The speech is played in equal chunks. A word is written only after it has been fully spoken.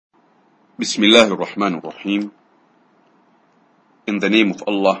Bismillah ar-Rahman ar-Rahim. In the name of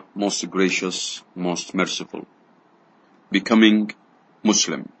Allah, most gracious, most merciful. Becoming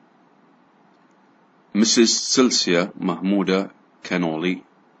Muslim. Mrs. Silsia Mahmouda Kanoli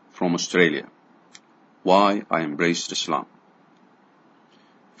from Australia. Why I embraced Islam.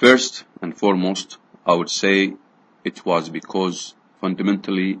 First and foremost, I would say it was because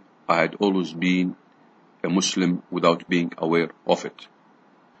fundamentally I had always been a Muslim without being aware of it.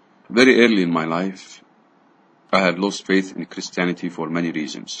 Very early in my life, I had lost faith in Christianity for many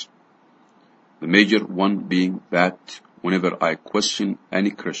reasons. The major one being that whenever I questioned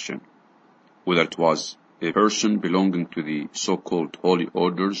any Christian, whether it was a person belonging to the so-called holy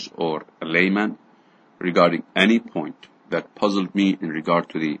orders or a layman, regarding any point that puzzled me in regard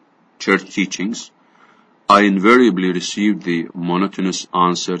to the church teachings, I invariably received the monotonous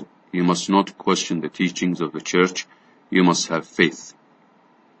answer, "You must not question the teachings of the church, you must have faith."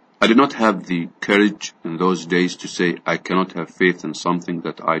 I did not have the courage in those days to say I cannot have faith in something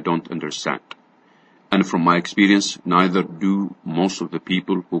that I don't understand. And from my experience, neither do most of the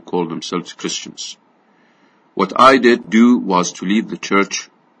people who call themselves Christians. What I did do was to leave the Church,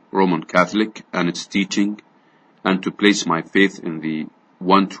 Roman Catholic, and its teaching, and to place my faith in the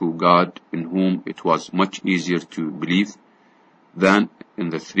one true God in whom it was much easier to believe than in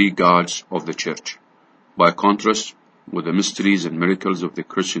the three gods of the Church. By contrast, with the mysteries and miracles of the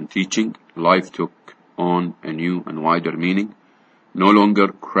Christian teaching, life took on a new and wider meaning, no longer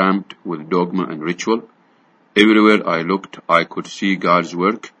cramped with dogma and ritual. Everywhere I looked, I could see God's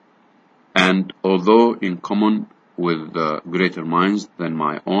work, and although in common with greater minds than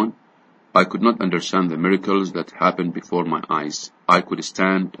my own, I could not understand the miracles that happened before my eyes. I could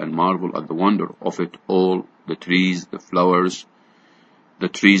stand and marvel at the wonder of it all, the trees, flowers,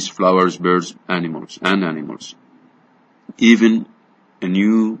 birds, animals. Even a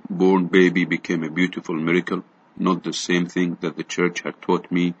newborn baby became a beautiful miracle, not the same thing that the church had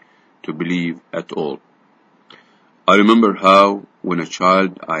taught me to believe at all. I remember how, when a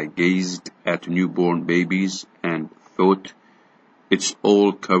child, I gazed at newborn babies and thought, it's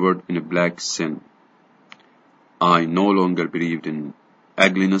all covered in a black sin. I no longer believed in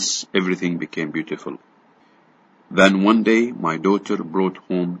ugliness, everything became beautiful. Then one day, my daughter brought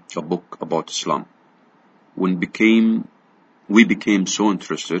home a book about Islam. We became so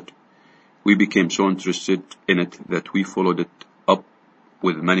interested in it that we followed it up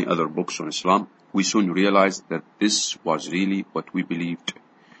with many other books on Islam. We soon realized that this was really what we believed.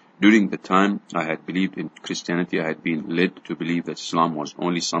 During the time I had believed in Christianity, I had been led to believe that Islam was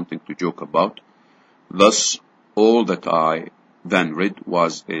only something to joke about. Thus, all that I then read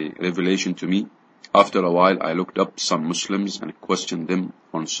was a revelation to me. After a while, I looked up some Muslims and questioned them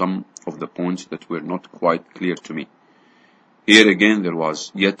on some of the points that were not quite clear to me. Here again, there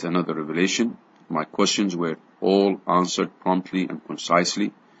was yet another revelation. My questions were all answered promptly and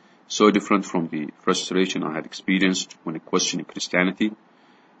concisely, so different from the frustration I had experienced when questioning Christianity.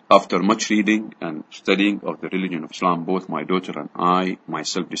 After much reading and studying of the religion of Islam, both my daughter and I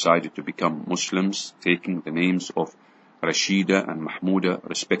myself decided to become Muslims, taking the names of Rashida and Mahmouda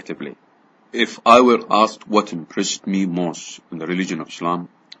respectively. If I were asked what impressed me most in the religion of Islam,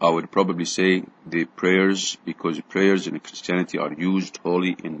 I would probably say the prayers, because prayers in Christianity are used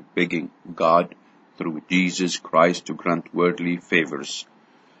wholly in begging God through Jesus Christ to grant worldly favors.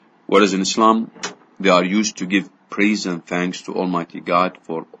 Whereas in Islam, they are used to give praise and thanks to Almighty God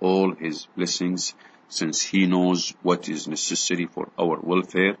for all His blessings, since He knows what is necessary for our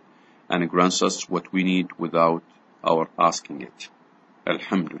welfare and grants us what we need without our asking it.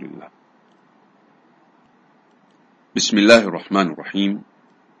 Alhamdulillah. Bismillah ar-Rahman ar-Rahim.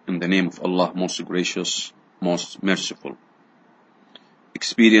 In the name of Allah, most gracious, most merciful.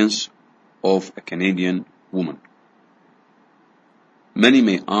 Experience of a Canadian woman. Many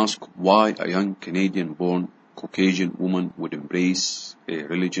may ask why a young Canadian-born Caucasian woman would embrace a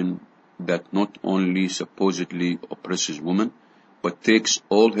religion that not only supposedly oppresses women, but takes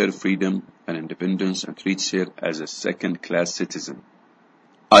all her freedom and independence and treats her as a second-class citizen.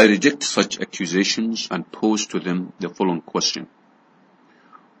 I reject such accusations and pose to them the following question.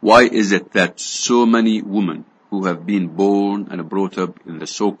 Why is it that so many women who have been born and brought up in the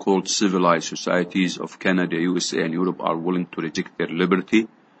so-called civilized societies of Canada, USA, and Europe are willing to reject their liberty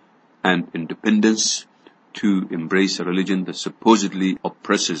and independence to embrace a religion that supposedly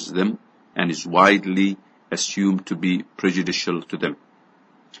oppresses them and is widely assumed to be prejudicial to them?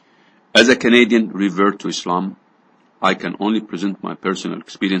 As a Canadian revert to Islam, I can only present my personal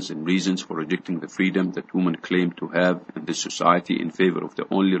experience and reasons for rejecting the freedom that women claim to have in this society in favor of the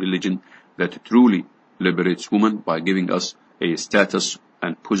only religion that truly liberates women by giving us a status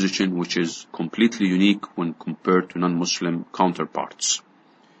and position which is completely unique when compared to non-Muslim counterparts.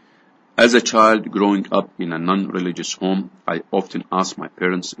 As a child growing up in a non-religious home, I often asked my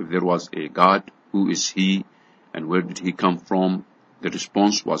parents if there was a God, who is He and where did He come from? The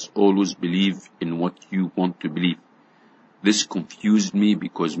response was always believe in what you want to believe. This confused me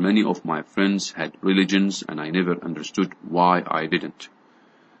because many of my friends had religions and I never understood why I didn't.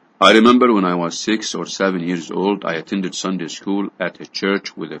 I remember when I was 6 or 7 years old, I attended Sunday school at a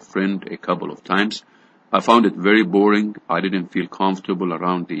church with a friend a couple of times. I found it very boring. I didn't feel comfortable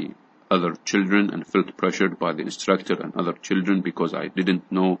around the other children and felt pressured by the instructor and other children because I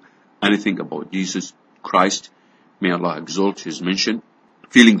didn't know anything about Jesus Christ. May Allah exalt His mention.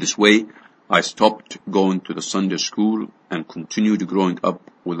 Feeling this way, I stopped going to the Sunday school and continued growing up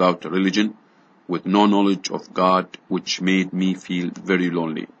without a religion, with no knowledge of God, which made me feel very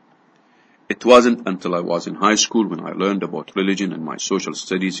lonely. It wasn't until I was in high school when I learned about religion in my social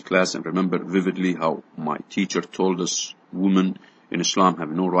studies class and remember vividly how my teacher told us women in Islam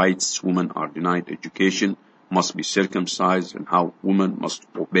have no rights, women are denied education, must be circumcised, and how women must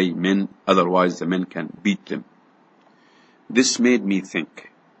obey men, otherwise the men can beat them. This made me think.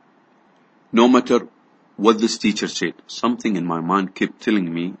 No matter what this teacher said, something in my mind kept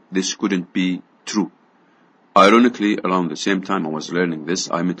telling me this couldn't be true. Ironically, around the same time I was learning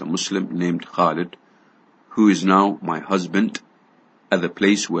this, I met a Muslim named Khalid, who is now my husband, at the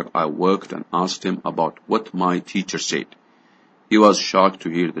place where I worked and asked him about what my teacher said. He was shocked to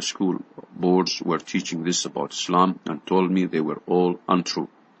hear the school boards were teaching this about Islam and told me they were all untrue.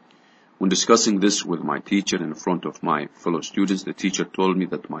 When discussing this with my teacher in front of my fellow students, the teacher told me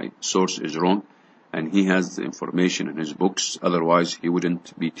that my source is wrong and he has the information in his books, otherwise he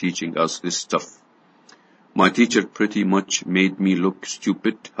wouldn't be teaching us this stuff. My teacher pretty much made me look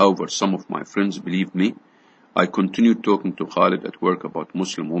stupid, however some of my friends believed me. I continued talking to Khalid at work about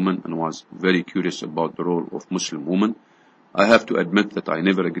Muslim women and was very curious about the role of Muslim women. I have to admit that I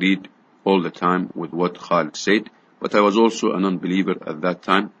never agreed all the time with what Khalid said, but I was also a non-believer at that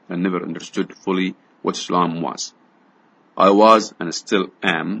time and never understood fully what Islam was. I was, and still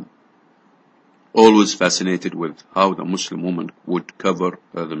am, always fascinated with how the Muslim women would cover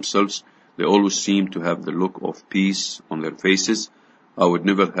themselves. They always seemed to have the look of peace on their faces. I would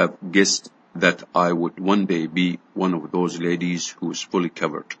never have guessed that I would one day be one of those ladies who is fully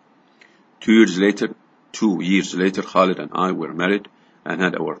covered. 2 years later, Khalid and I were married and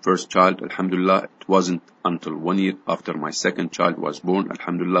had our first child, alhamdulillah. It wasn't until 1 year after my second child was born,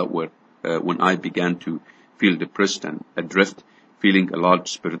 alhamdulillah, when I began to feel depressed and adrift, feeling a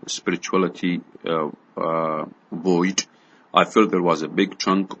large spirituality void. I felt there was a big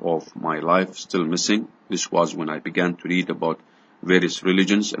chunk of my life still missing. This was when I began to read about various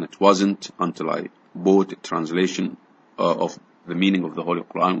religions, and it wasn't until I bought a translation of the meaning of the Holy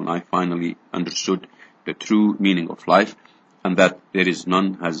Quran when I finally understood the true meaning of life, and that there is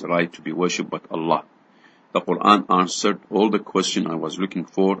none has a right to be worshipped but Allah. The Quran answered all the questions I was looking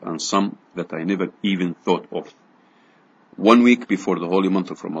for and some that I never even thought of. 1 week before the holy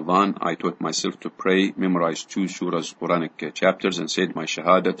month of Ramadan, I taught myself to pray, memorized 2 surahs, Quranic chapters, and said my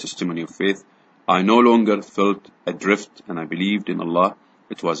Shahada, testimony of faith. I no longer felt adrift and I believed in Allah.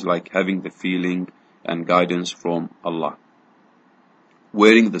 It was like having the feeling and guidance from Allah.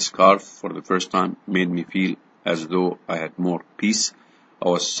 Wearing the scarf for the first time made me feel as though I had more peace. I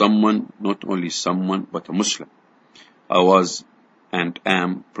was someone, not only someone, but a Muslim. I was and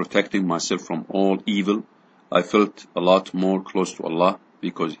am protecting myself from all evil. I felt a lot more close to Allah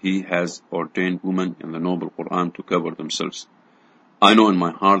because He has ordained women in the noble Quran to cover themselves. I know in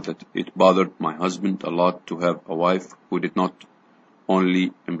my heart that it bothered my husband a lot to have a wife who did not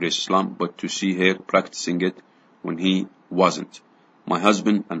only embrace Islam, but to see her practicing it when he wasn't. My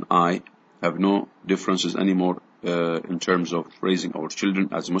husband and I have no differences anymore in terms of raising our children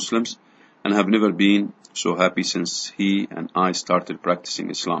as Muslims, and have never been so happy since he and I started practicing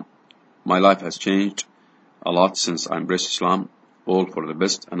Islam. My life has changed a lot since I embraced Islam, all for the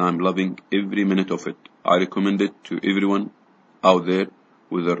best, and I'm loving every minute of it. I recommend it to everyone out there,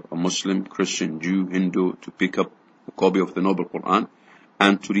 whether a Muslim, Christian, Jew, Hindu, to pick up a copy of the Noble Quran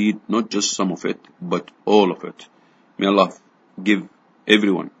and to read not just some of it, but all of it. May Allah give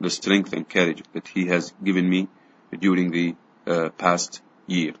everyone the strength and courage that He has given me during the past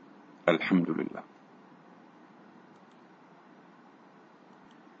year. Alhamdulillah.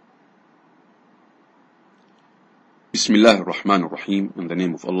 Bismillah ar-Rahman ar-Rahim, in the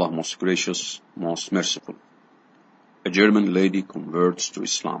name of Allah, most gracious, most merciful. A German lady converts to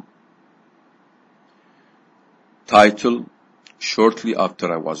Islam. Title: Shortly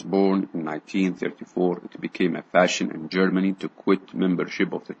after I was born in 1934, it became a fashion in Germany to quit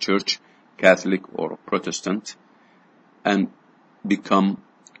membership of the church, Catholic or Protestant, and become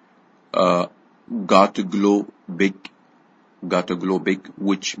got to glow big,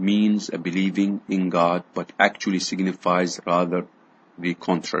 which means a believing in God, but actually signifies rather the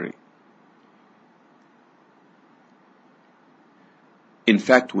contrary. In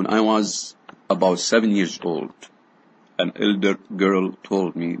fact, when I was about 7 years old, an elder girl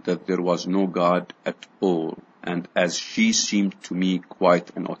told me that there was no God at all, and as she seemed to me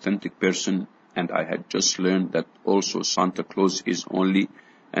quite an authentic person, and I had just learned that also Santa Claus is only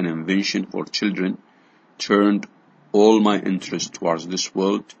an invention for children, turned all my interest towards this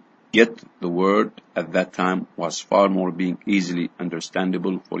world, yet the word at that time was far more being easily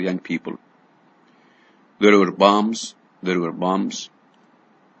understandable for young people. There were bombs,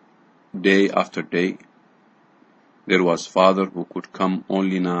 day after day. There was father who could come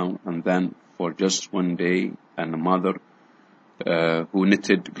only now and then for just one day, and a mother who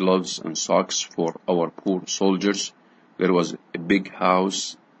knitted gloves and socks for our poor soldiers. There was a big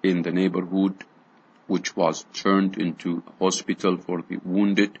house in the neighborhood which was turned into a hospital for the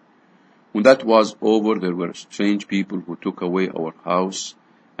wounded. When that was over, there were strange people who took away our house,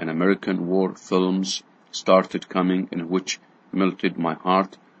 and American war films started coming, in which melted my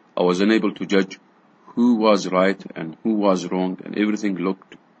heart. I was unable to judge who was right and who was wrong, and everything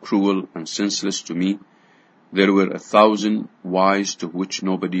looked cruel and senseless to me. There were 1,000 whys to which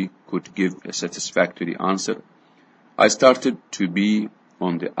nobody could give a satisfactory answer. I started to be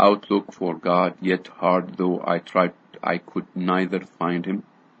on the outlook for God, yet hard though I tried, I could neither find him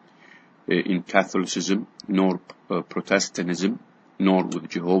in Catholicism, nor Protestantism, nor with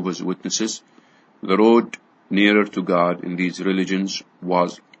Jehovah's Witnesses. The road nearer to God in these religions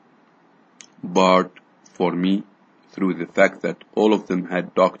was barred for me through the fact that all of them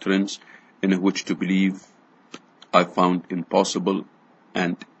had doctrines in which to believe I found impossible,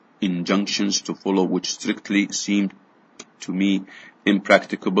 and injunctions to follow which strictly seemed to me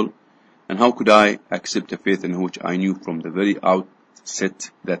impracticable. And how could I accept a faith in which I knew from the very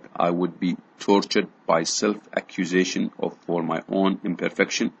outset that I would be tortured by self-accusation for my own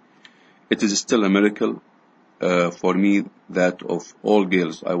imperfection? It is still a miracle for me that of all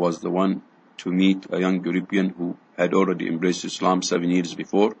girls I was the one to meet a young European who had already embraced Islam 7 years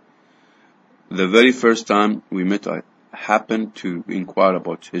before. The very first time we met, I happened to inquire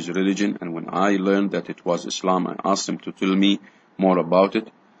about his religion, and when I learned that it was Islam, I asked him to tell me more about it.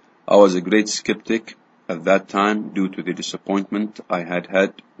 I was a great skeptic at that time due to the disappointment I had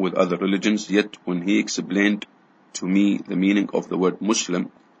had with other religions, yet when he explained to me the meaning of the word Muslim,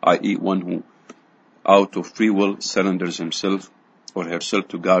 i.e. one who out of free will surrenders himself or herself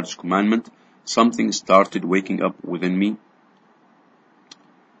to God's commandment, something started waking up within me.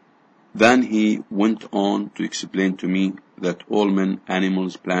 Then he went on to explain to me that all men,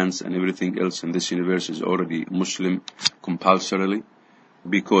 animals, plants, and everything else in this universe is already Muslim compulsorily,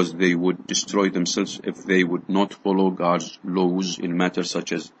 because they would destroy themselves if they would not follow God's laws in matters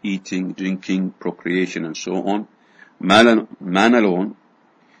such as eating, drinking, procreation, and so on. Man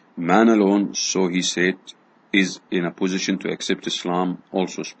alone, so he said, is in a position to accept Islam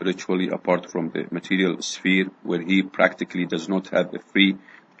also spiritually, apart from the material sphere, where he practically does not have a free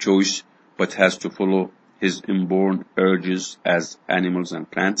choice, but has to follow his inborn urges as animals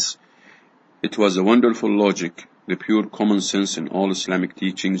and plants. It was a wonderful logic, the pure common sense in all Islamic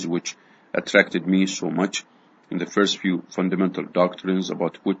teachings, which attracted me so much. In the first few fundamental doctrines,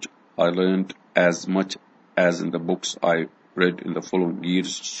 about which I learned as much as in the books I read in the following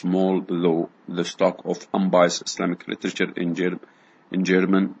years, small though the stock of unbiased Islamic literature in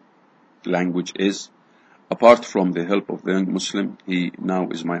German language is. Apart from the help of the young Muslim, he now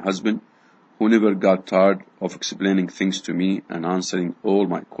is my husband, who never got tired of explaining things to me and answering all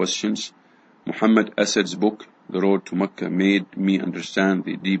my questions. Muhammad Asad's book, The Road to Mecca, made me understand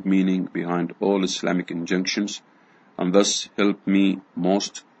the deep meaning behind all Islamic injunctions, and thus helped me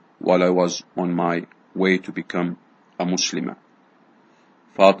most while I was on my way to become a Muslimah.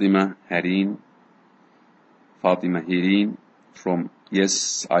 Fatima Hireen from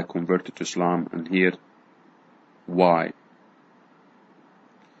Yes, I Converted to Islam, and here Why?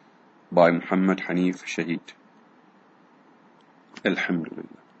 By Muhammad Hanif Shahid. Alhamdulillah.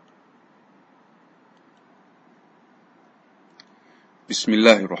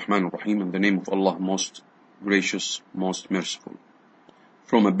 Bismillahir Rahmanir Rahim, in the name of Allah, most gracious, most merciful.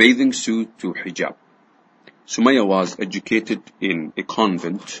 From a bathing suit to hijab. Sumaya was educated in a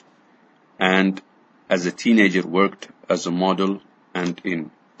convent, and as a teenager worked as a model and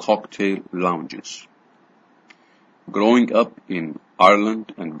in cocktail lounges. Growing up in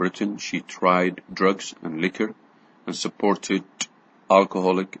Ireland and Britain, she tried drugs and liquor and supported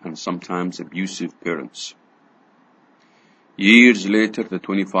alcoholic and sometimes abusive parents. Years later, the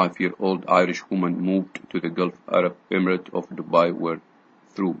 25-year-old Irish woman moved to the Gulf Arab Emirate of Dubai, where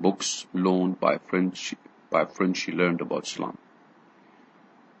through books loaned by friends she learned about Islam.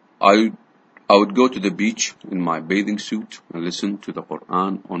 I would go to the beach in my bathing suit and listen to the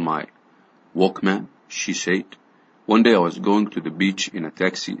Quran on my Walkman, she said. One day I was going to the beach in a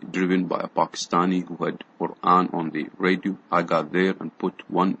taxi driven by a Pakistani who had Quran on the radio. I got there and put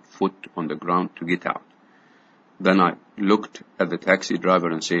one foot on the ground to get out. Then I looked at the taxi driver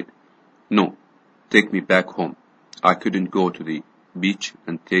and said, "No, take me back home." I couldn't go to the beach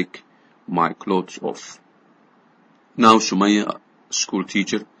and take my clothes off. Now Sumaya, a school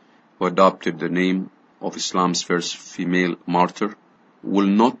teacher who adopted the name of Islam's first female martyr, will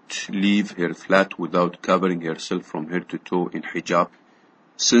not leave her flat without covering herself from head to toe in hijab.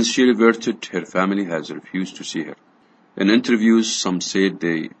 Since she reverted, her family has refused to see her. In interviews, some said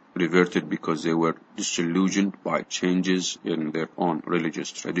they reverted because they were disillusioned by changes in their own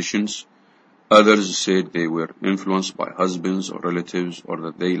religious traditions. Others said they were influenced by husbands or relatives, or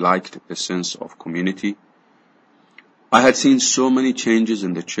that they liked the sense of community. I had seen so many changes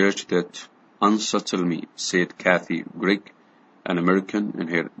in the church that unsettled me, said Kathy Grigg, an American in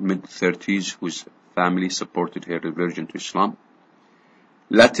her mid-30s whose family supported her reversion to Islam.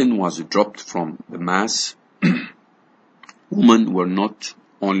 Latin was dropped from the Mass. Women were not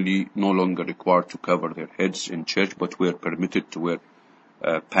only no longer required to cover their heads in church, but were permitted to wear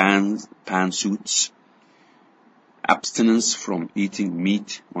pantsuits. Abstinence from eating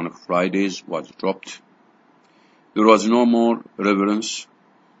meat on Fridays was dropped. There was no more reverence,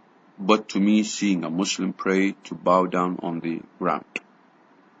 but to me seeing a Muslim pray to bow down on the ground.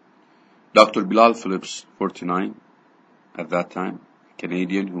 Dr. Bilal Phillips, 49, at that time, a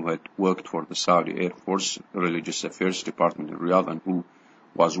Canadian who had worked for the Saudi Air Force Religious Affairs Department in Riyadh and who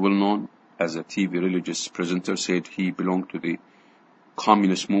was well known as a TV religious presenter, said he belonged to the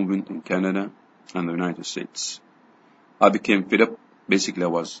communist movement in Canada and the United States. I became fed up. Basically, I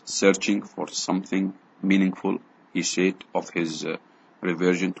was searching for something meaningful, he said of his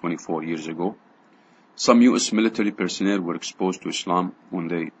reversion 24 years ago. Some U.S. military personnel were exposed to Islam when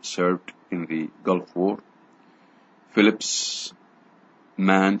they served in the Gulf War. Phillips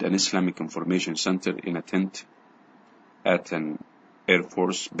manned an Islamic information center in a tent at an Air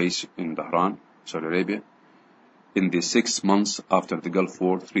Force base in Dhahran, Saudi Arabia. In the 6 months after the Gulf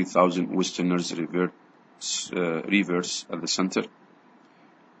War, 3,000 Westerners reversed at the center,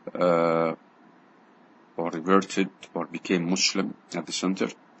 or reverted or became Muslim at the center.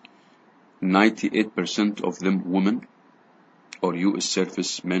 98% of them women or U.S.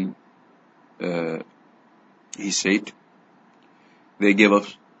 servicemen, he said. They gave up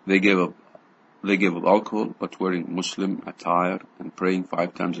alcohol, but wearing Muslim attire and praying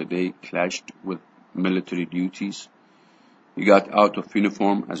 5 times a day clashed with military duties. You got out of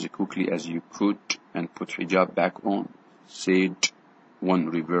uniform as quickly as you could and put hijab back on, said one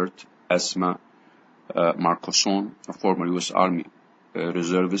revert, Asma Marcoson, a former U.S. Army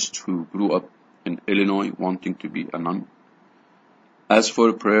reservist who grew up in Illinois wanting to be a nun. As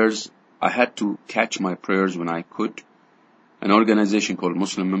for prayers, I had to catch my prayers when I could. An organization called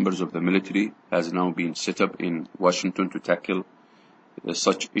Muslim Members of the Military has now been set up in Washington to tackle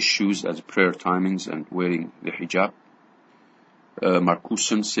such issues as prayer timings and wearing the hijab.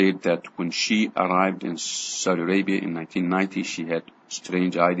 Marcuson said that when she arrived in Saudi Arabia in 1990, she had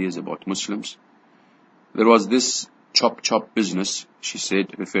strange ideas about Muslims. There was this chop business, she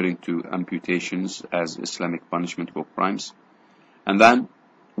said, referring to amputations as Islamic punishment for crimes. And then,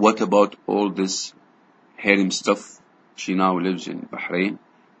 what about all this harem stuff? She now lives in Bahrain,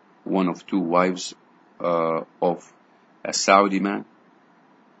 one of 2 wives of a Saudi man.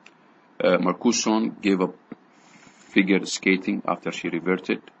 Marcuson gave up figure skating after she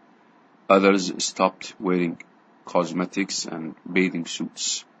reverted. Others stopped wearing cosmetics and bathing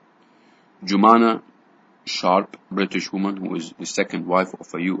suits. Jumana Sharp, British woman who is the second wife of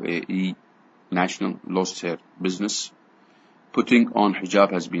a UAE national, lost her business. Putting on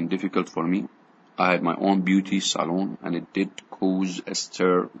hijab has been difficult for me. I had my own beauty salon and it did cause a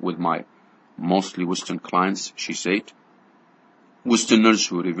stir with my mostly Western clients, she said. Westerners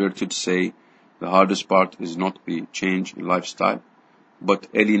who reverted say the hardest part is not the change in lifestyle, but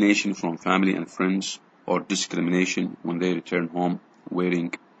alienation from family and friends or discrimination when they return home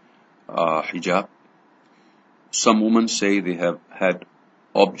wearing hijab. Some women say they have had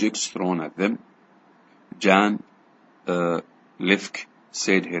objects thrown at them. Jan Lifk,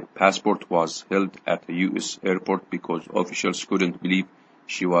 said her passport was held at a US airport because officials couldn't believe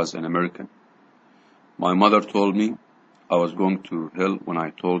she was an American. My mother told me I was going to hell when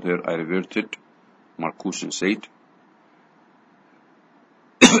I told her I reverted, Marcuson said.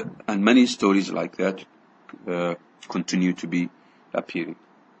 And many stories like that continue to be appearing.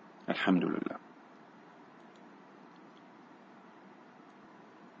 Alhamdulillah.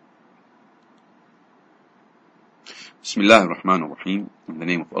 Bismillah ar-Rahman ar-Rahim. In the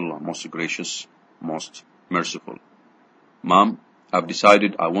name of Allah, most gracious, most merciful. Mom, I've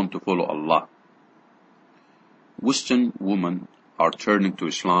decided I want to follow Allah. Western women are turning to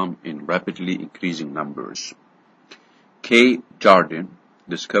Islam in rapidly increasing numbers. Kay Jardine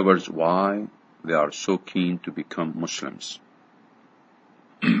discovers why they are so keen to become Muslims.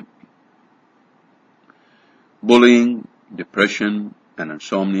 Bullying, depression, and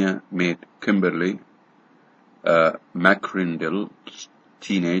insomnia made Kimberly McRindle's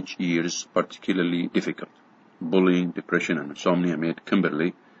teenage years particularly difficult. Bullying, depression, and insomnia made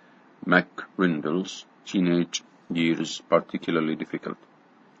Kimberly McRindle's teenage years particularly difficult.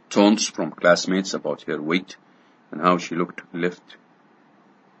 Taunts from classmates about her weight and how she looked left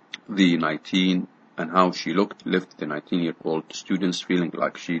the 19-year-old students feeling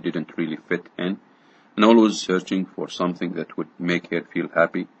like she didn't really fit in, and always searching for something that would make her feel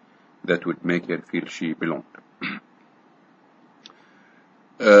happy, that would make her feel she belonged.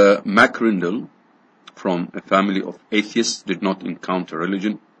 McRindle, from a family of atheists, did not encounter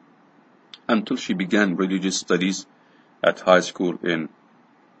religion until she began religious studies at high school in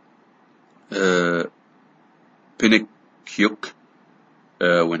Pennacook,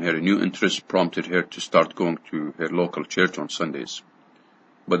 when her new interest prompted her to start going to her local church on Sundays.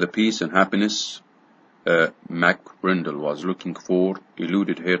 But the peace and happiness McRindle was looking for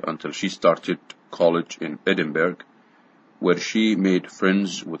eluded her until she started college in Edinburgh, where she made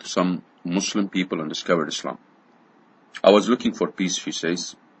friends with some Muslim people and discovered Islam. I was looking for peace, she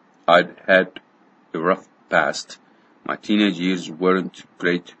says. I'd had a rough past. My teenage years weren't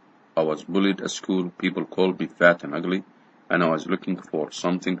great. I was bullied at school. People called me fat and ugly, and I was looking for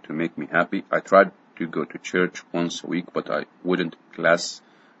something to make me happy. I tried to go to church once a week, but I wouldn't class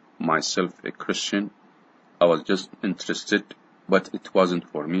myself a Christian. I was just interested, but it wasn't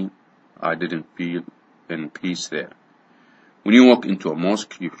for me. I didn't feel in peace there. When you walk into a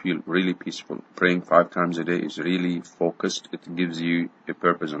mosque, you feel really peaceful. Praying 5 times a day is really focused. It gives you a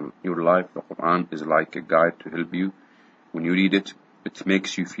purpose in your life. The Quran is like a guide to help you. When you read it, it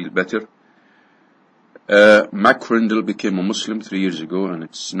makes you feel better. McRindle became a Muslim 3 years ago, and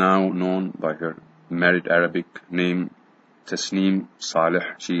it's now known by her married Arabic name, Tasneem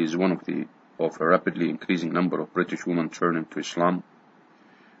Saleh. She is one of a rapidly increasing number of British women turning to Islam,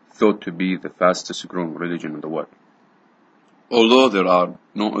 thought to be the fastest growing religion in the world. Although there are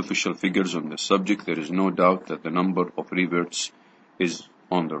no official figures on the subject, there is no doubt that the number of reverts is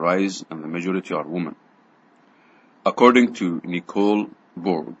on the rise, and the majority are women. According to Nicole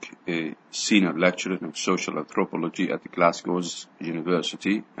Borg, a senior lecturer in social anthropology at Glasgow's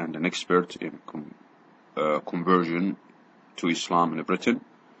University and an expert in conversion to Islam in Britain,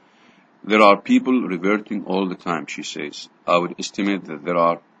 there are people reverting all the time, she says. I would estimate that there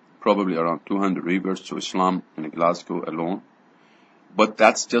are probably around 200 reverts to Islam in Glasgow alone, but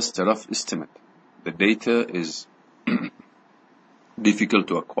that's just a rough estimate. The data is difficult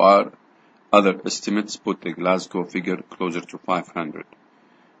to acquire. Other estimates put the Glasgow figure closer to 500.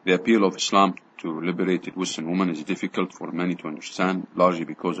 The appeal of Islam to liberated Western women is difficult for many to understand, largely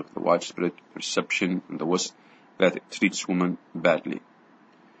because of the widespread perception in the West that it treats women badly.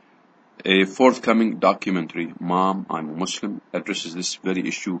 A forthcoming documentary, Mom, I'm a Muslim, addresses this very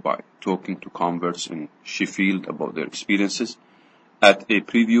issue by talking to converts in Sheffield about their experiences. At a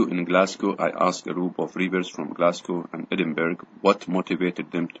preview in Glasgow, I asked a group of readers from Glasgow and Edinburgh what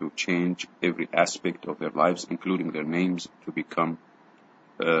motivated them to change every aspect of their lives, including their names, to become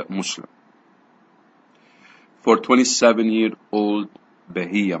Muslim. For 27-year-old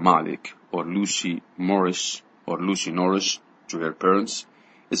Bahia Malik, or Lucy Norris to her parents,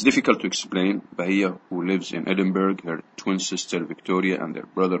 it's difficult to explain. Bahia, who lives in Edinburgh, her twin sister Victoria and their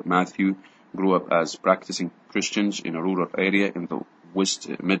brother Matthew grew up as practicing Christians in a rural area in the West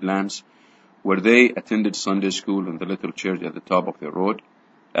Midlands, where they attended Sunday school in the little church at the top of the road.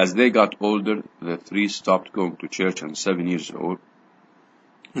 As they got older, the three stopped going to church, and 7 years ago,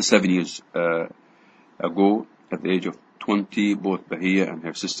 at the age of 20, both Bahia and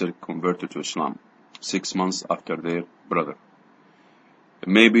her sister converted to Islam, 6 months after their brother.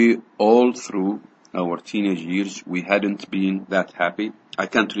 Maybe all through our teenage years, we hadn't been that happy. I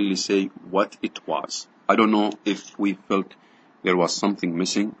can't really say what it was. I don't know if we felt there was something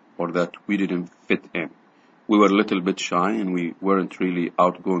missing or that we didn't fit in. We were a little bit shy and we weren't really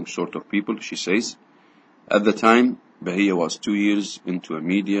outgoing sort of people, she says. At the time, Bahia was 2 years into a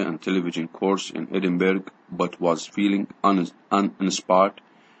media and television course in Edinburgh, but was feeling uninspired.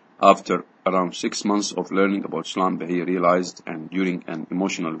 After around 6 months of learning about Islam, Bahia realized, and during an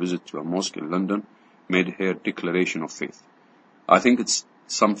emotional visit to a mosque in London, made her declaration of faith. I think it's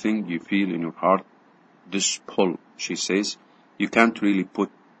something you feel in your heart, this pull, she says. You can't really put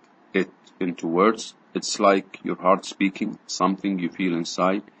it into words. It's like your heart speaking, something you feel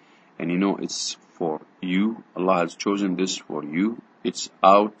inside, and you know it's for you. Allah has chosen this for you. It's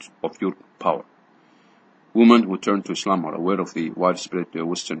out of your power. Women who turn to Islam are aware of the widespread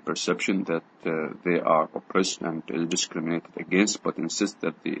Western perception that they are oppressed and discriminated against, but insist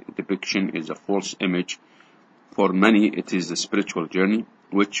that the depiction is a false image. For many, it is a spiritual journey,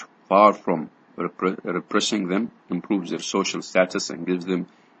 which, far from repressing them, improves their social status and gives them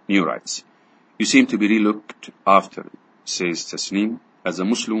new rights. You seem to be really looked after, says Tasneem. As a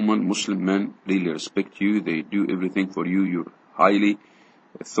Muslim woman, Muslim men really respect you. They do everything for you. You're highly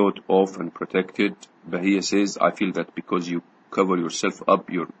thought of and protected. Bahia says, I feel that because you cover yourself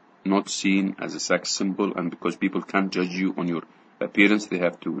up, you're not seen as a sex symbol, and because people can't judge you on your appearance, they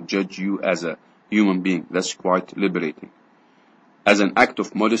have to judge you as a human being. That's quite liberating. As an act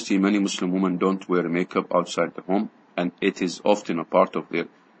of modesty, many Muslim women don't wear makeup outside the home, and it is often a part of their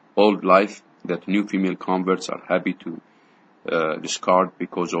old life that new female converts are happy to discard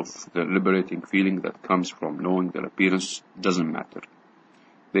because of the liberating feeling that comes from knowing their appearance doesn't matter.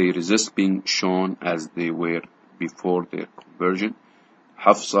 They resist being shown as they were before their conversion.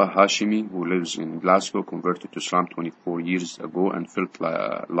 Hafsa Hashimi, who lives in Glasgow, converted to Islam 24 years ago and felt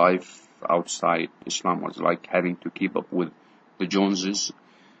life outside Islam was like having to keep up with the Joneses,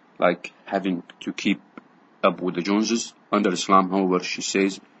 Under Islam, however, she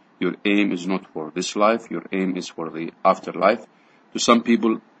says, your aim is not for this life, your aim is for the afterlife. To some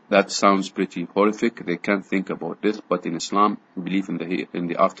people, that sounds pretty horrific. They can't think about death, but in Islam, belief in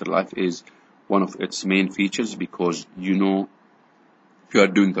the afterlife is one of its main features, because you know if you are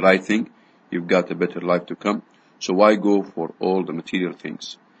doing the right thing, you've got a better life to come. So why go for all the material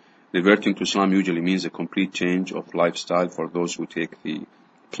things? Reverting to Islam usually means a complete change of lifestyle for those who take the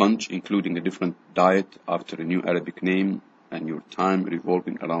plunge, including a different diet after a new Arabic name, and your time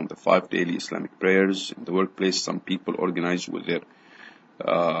revolving around the 5 daily Islamic prayers. In the workplace, some people organize with their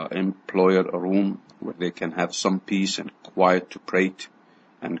employer a room where they can have some peace and quiet to pray,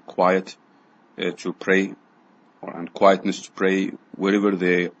 and quietness to pray wherever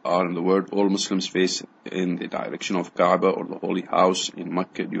they are in the world. All Muslims face in the direction of Kaaba or the Holy House in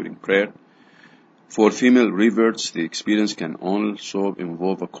Mecca during prayer. For female reverts, the experience can also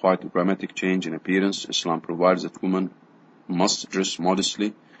involve a quite dramatic change in appearance. Islam provides that women must dress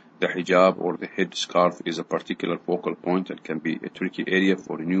modestly. The hijab or the head scarf is a particular focal point and can be a tricky area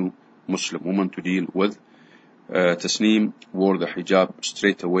for a new Muslim woman to deal with. Tasneem wore the hijab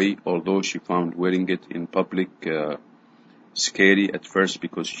straight away, although she found wearing it in public scary at first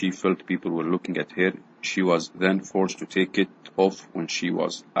because she felt people were looking at her. She was then forced to take it off when she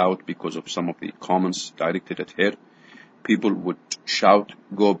was out because of some of the comments directed at her. People would shout,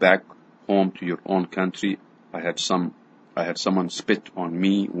 "Go back home to your own country." I had someone spit on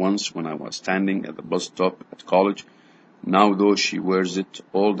me once when I was standing at the bus stop at college. Now, though, she wears it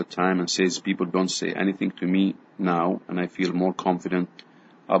all the time and says people don't say anything to me now, and I feel more confident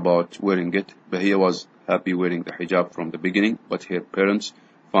about wearing it. Bahia was happy wearing the hijab from the beginning, but her parents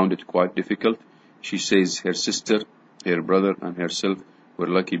found it quite difficult. She says her sister, her brother, and herself were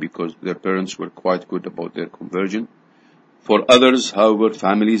lucky because their parents were quite good about their conversion. For others, however,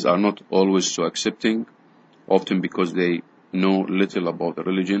 families are not always so accepting, often because they know little about the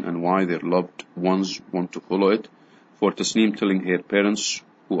religion and why their loved ones want to follow it. For Tasneem, telling her parents,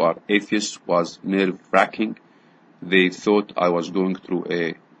 who are atheists, was nerve-wracking. They thought I was going through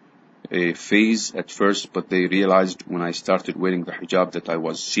a phase at first, but they realized when I started wearing the hijab that I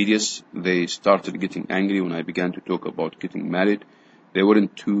was serious. They started getting angry when I began to talk about getting married. They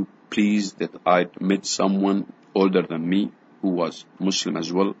weren't too pleased that I'd met someone older than me who was Muslim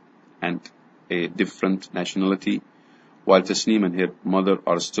as well and a different nationality. While Tasneem and her mother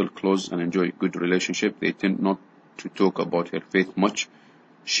are still close and enjoy a good relationship, they tend not to talk about her faith much.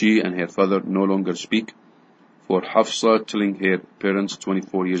 She and her father no longer speak. For Hafsa, telling her parents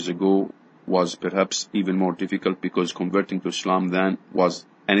 24 years ago was perhaps even more difficult because converting to Islam then was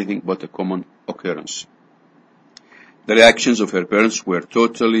anything but a common occurrence. The reactions of her parents were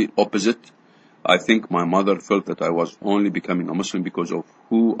totally opposite. I think my mother felt that I was only becoming a Muslim because of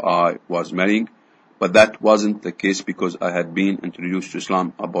who I was marrying. But that wasn't the case because I had been introduced to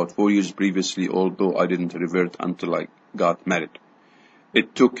Islam about 4 years previously, although I didn't revert until I got married.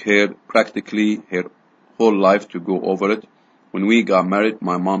 It took her practically her whole life to go over it. When we got married,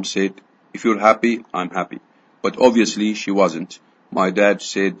 my mom said, "If you're happy, I'm happy." But obviously she wasn't. My dad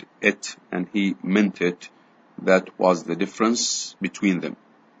said it and he meant it. That was the difference between them.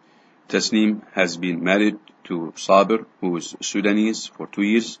 Tasneem has been married to Sabir, who is Sudanese, for 2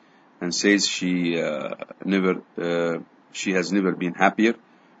 years, and says she has never been happier.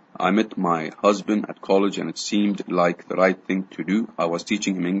 I met my husband at college and it seemed like the right thing to do. I was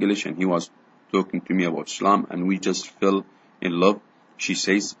teaching him English and he was talking to me about Islam and we just fell in love, she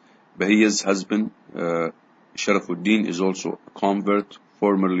says. Bahiya's husband, Sharafuddin, is also a convert,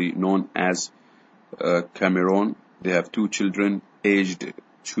 formerly known as Cameron. They have 2 children, aged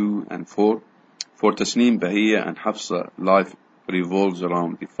 2 and 4. For Tasneem, Bahiya and Hafsa, life revolves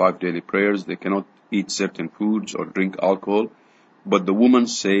around the 5 daily prayers. They cannot eat certain foods or drink alcohol, but the women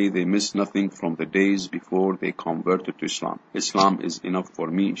say they miss nothing from the days before they converted to Islam. Islam is enough for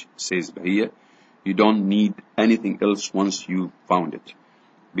me, says Bahiya. You don't need anything else once you've found it.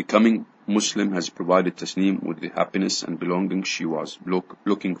 Becoming Muslim has provided Tasneem with the happiness and belonging she was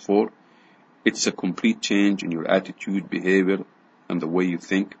looking for. It's a complete change in your attitude, behavior, and the way you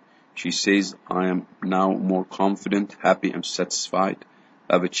think. She says, I am now more confident, happy, and satisfied.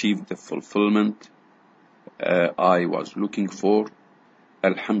 I've achieved the fulfillment I was looking for.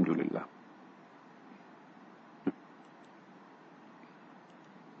 Alhamdulillah.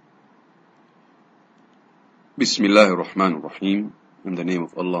 Bismillahir Rahmanir Rahim. In the name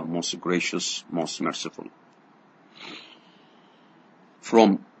of Allah, most gracious, most merciful.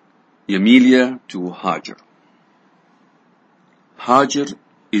 From Yamilia to Hajar. Hajar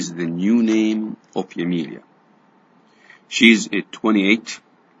is the new name of Yamilia. She is a 28,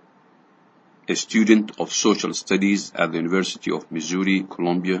 a student of social studies at the University of Missouri,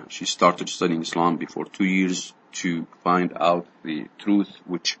 Columbia. She started studying Islam before 2 years to find out the truth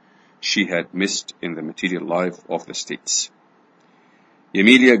which she had missed in the material life of the States.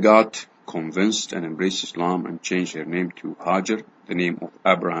 Yamilia got convinced and embraced Islam and changed her name to Hajar, the name of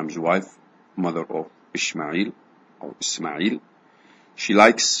Abraham's wife, mother of Ismail. She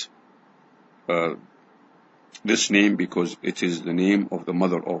likes this name because it is the name of the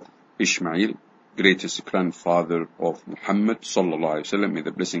mother of Ishmael, greatest grandfather of Muhammad sallallahu alaihi wasallam. May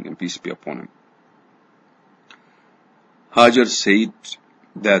the blessing and peace be upon him. Hajar said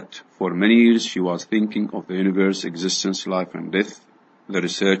that for many years she was thinking of the universe, existence, life and death. The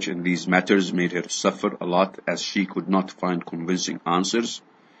research in these matters made her suffer a lot as she could not find convincing answers.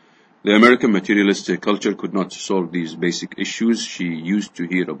 The American materialistic culture could not solve these basic issues. She used to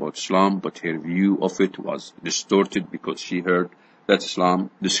hear about Islam, but her view of it was distorted because she heard that Islam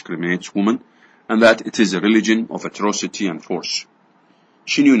discriminates women and that it is a religion of atrocity and force.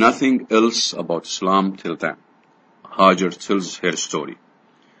 She knew nothing else about Islam till then. Hajar tells her story.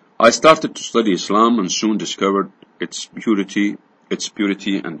 I started to study Islam and soon discovered its purity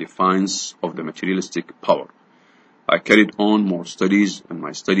and defiance of the materialistic power. I carried on more studies, and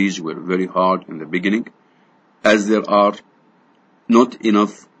my studies were very hard in the beginning, as there are not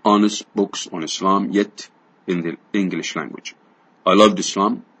enough honest books on Islam yet in the English language. I loved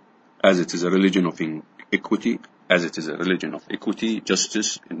Islam, as it is a religion of equity,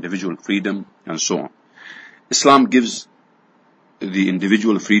 justice, individual freedom, and so on. Islam gives the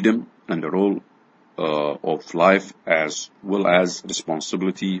individual freedom and the role of life as well as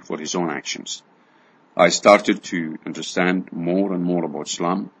responsibility for his own actions. I started to understand more and more about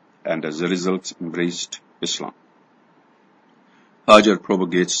Islam and as a result embraced Islam. Hajar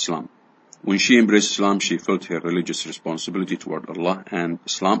propagates Islam. When she embraced Islam, she felt her religious responsibility toward Allah and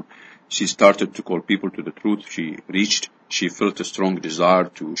Islam. She started to call people to the truth she reached. She felt a strong desire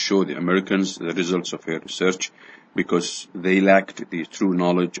to show the Americans the results of her research because they lacked the true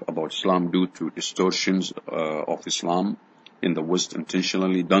knowledge about Islam due to distortions of Islam in the West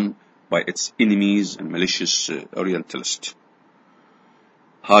intentionally done by its enemies and malicious Orientalists.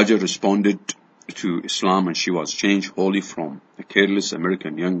 Hajar responded to Islam and she was changed wholly from a careless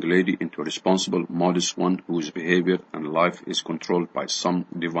American young lady into a responsible, modest one whose behavior and life is controlled by some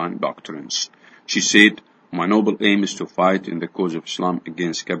divine doctrines. She said, my noble aim is to fight in the cause of Islam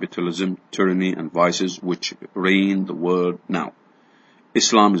against capitalism, tyranny and vices which reign the world now.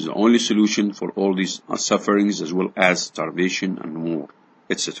 Islam is the only solution for all these sufferings as well as starvation and war,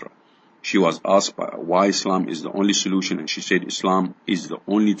 etc. She was asked why Islam is the only solution and she said Islam is the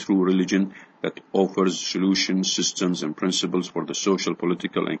only true religion that offers solutions, systems and principles for the social,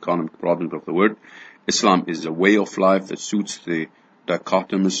 political and economic problems of the world. Islam is a way of life that suits the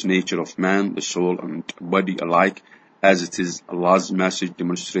dichotomous nature of man, the soul and body alike, as it is Allah's message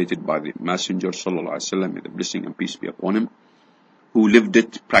demonstrated by the Messenger ﷺ, may the blessing and peace be upon him, who lived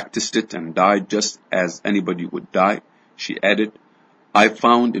it, practiced it, and died just as anybody would die. She added, I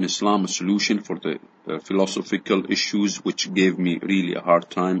found in Islam a solution for the philosophical issues which gave me really a hard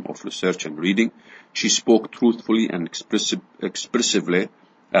time of research and reading. She spoke truthfully and expressively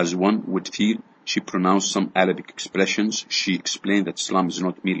as one would feel. She pronounced some Arabic expressions. She explained that Islam is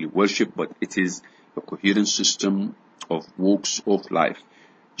not merely worship, but it is a coherent system of walks of life.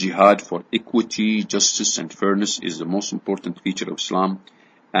 Jihad for equity, justice and fairness is the most important feature of Islam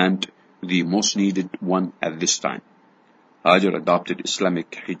and the most needed one at this time. Hajar adopted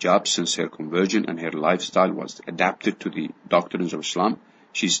Islamic hijab since her conversion, and her lifestyle was adapted to the doctrines of Islam.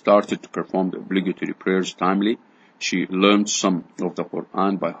 She started to perform the obligatory prayers timely. She learned some of the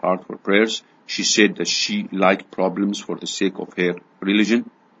Quran by heart for prayers. She said that she liked problems for the sake of her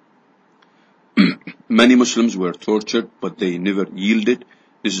religion. Many Muslims were tortured, but they never yielded.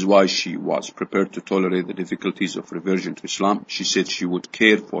 This is why she was prepared to tolerate the difficulties of reversion to Islam. She said she would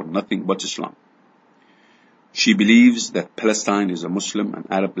care for nothing but Islam. She believes that Palestine is a Muslim and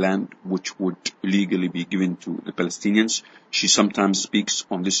Arab land which would legally be given to the Palestinians. She sometimes speaks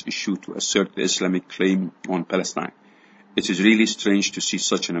on this issue to assert the Islamic claim on Palestine. It is really strange to see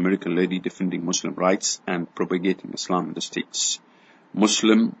such an American lady defending Muslim rights and propagating Islam in the States.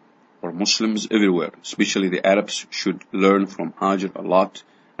 Muslims everywhere, especially the Arabs, should learn from Hajar a lot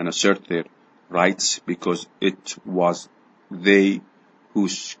and assert their rights, because it was they who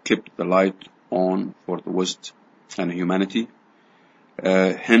kept the light on for the West and humanity.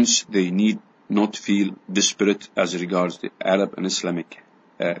 Hence, they need not feel desperate as regards the Arab and Islamic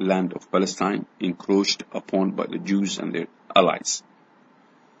land of Palestine, encroached upon by the Jews and their allies.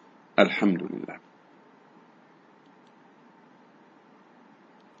 Alhamdulillah.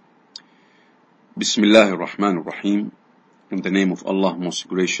 Bismillah ar-Rahman ar-Rahim. In the name of Allah, most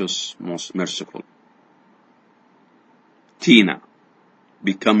gracious, most merciful. Tina,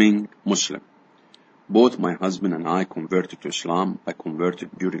 becoming Muslim. Both my husband and I converted to Islam. I converted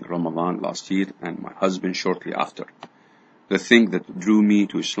during Ramadan last year and my husband shortly after. The thing that drew me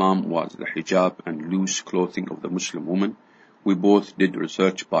to Islam was the hijab and loose clothing of the Muslim woman. We both did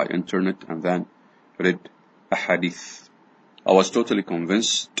research by internet and then read a hadith. I was totally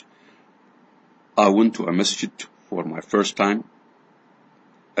convinced. I went to a masjid for my first time.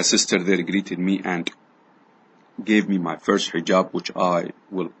 A sister there greeted me and gave me my first hijab, which I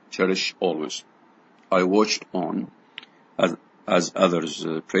will cherish always. I watched on as others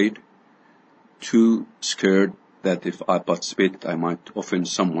prayed, too scared that if I participated I might offend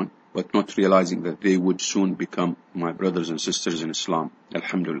someone, but not realizing that they would soon become my brothers and sisters in Islam.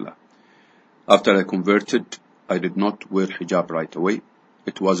 Alhamdulillah. After I converted, I did not wear hijab right away.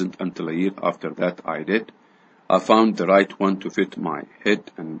 It wasn't until a year after that I did. I found the right one to fit my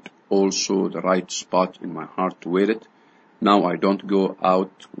head and also the right spot in my heart to wear it. Now I don't go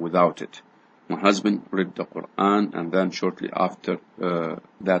out without it. My husband read the Quran and then shortly after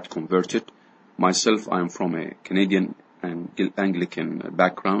that converted. Myself, I am from a Canadian and Anglican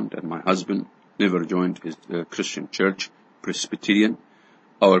background, and my husband never joined his Christian church, Presbyterian.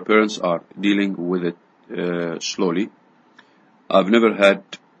 Our parents are dealing with it slowly. I've never had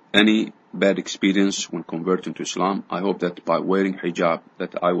any bad experience when converting to Islam. I hope that by wearing hijab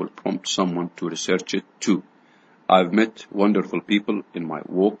that I will prompt someone to research it too. I've met wonderful people in my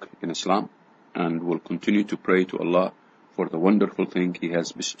walk in Islam and will continue to pray to Allah for the wonderful thing He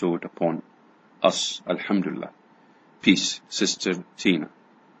has bestowed upon us. Alhamdulillah. Peace, Sister Tina.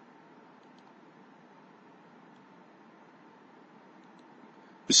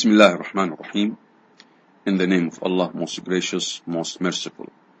 Bismillah ar-Rahman ar-Rahim. In the name of Allah, most gracious, most merciful.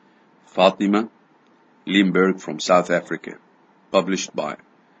 Fatima Limburg from South Africa. Published by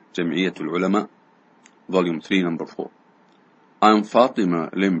Jam'iyatul Ulama, Volume 3, Number 4. I am Fatima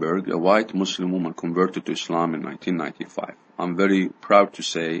Limburg, a white Muslim woman converted to Islam in 1995. I'm very proud to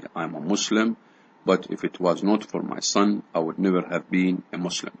say I'm a Muslim, but if it was not for my son, I would never have been a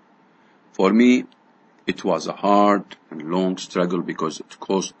Muslim. For me, it was a hard and long struggle because it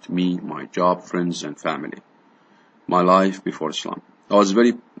cost me my job, friends and family. My life before Islam. I was a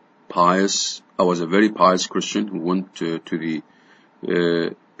very pious Christian who went to the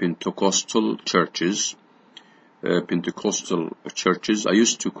Pentecostal churches. I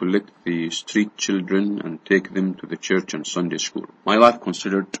used to collect the street children and take them to the church and Sunday school. My life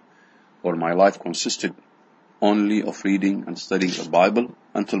consisted only of reading and studying the Bible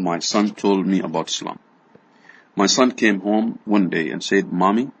until my son told me about Islam. My son came home one day and said,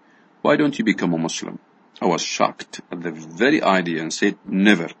 "Mommy, why don't you become a Muslim?" I was shocked at the very idea and said,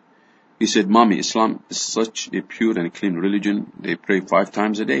 never. He said, Mommy, Islam is such a pure and clean religion. They pray 5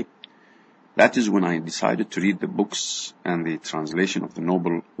 times a day. That is when I decided to read the books and the translation of the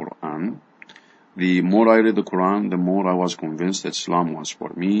Noble Quran. The more I read the Quran, the more I was convinced that Islam was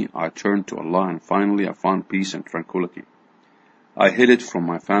for me. I turned to Allah and finally I found peace and tranquility. I hid it from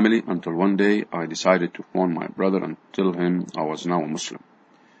my family until one day I decided to phone my brother and tell him I was now a Muslim.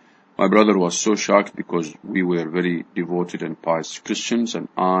 My brother was so shocked because we were very devoted and pious Christians and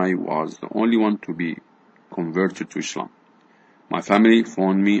I was the only one to be converted to Islam. My family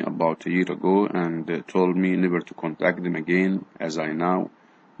phoned me about a year ago and told me never to contact them again as I now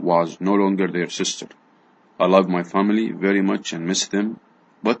was no longer their sister. I love my family very much and miss them,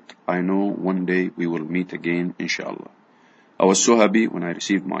 but I know one day we will meet again, inshallah. I was so happy when I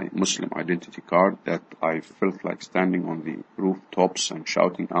received my Muslim identity card that I felt like standing on the rooftops and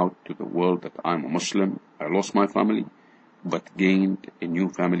shouting out to the world that I'm a Muslim. I lost my family, but gained a new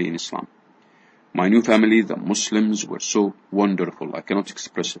family in Islam. My new family, the Muslims, were so wonderful, I cannot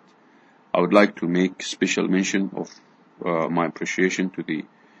express it. I would like to make special mention of my appreciation to the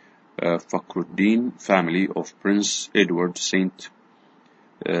Fakhruddin family of Prince Edward Saint.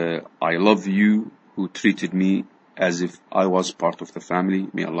 I love you who treated me as if I was part of the family.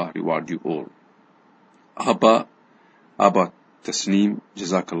 May Allah reward you all. Abba Tasneem,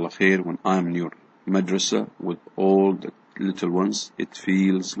 Jazakallah khair. When I am in your madrasa with all the little ones, it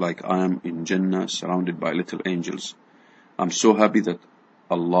feels like I am in Jannah surrounded by little angels. I'm so happy that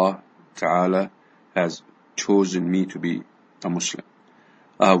Allah Ta'ala has chosen me to be a Muslim.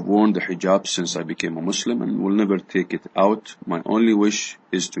 I have worn the hijab since I became a Muslim and will never take it out. My only wish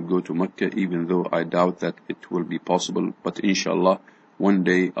is to go to Mecca, even though I doubt that it will be possible. But inshallah, one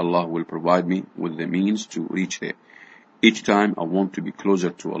day Allah will provide me with the means to reach there. Each time I want to be closer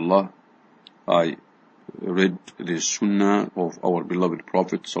to Allah, I read the Sunnah of our beloved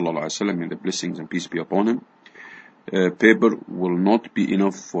Prophet ﷺ, may the blessings and peace be upon him. Paper will not be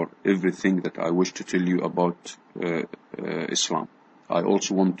enough for everything that I wish to tell you about Islam. I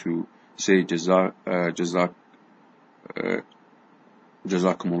also want to say Jazakumullah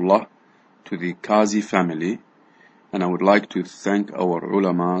to the Qazi family, and I would like to thank our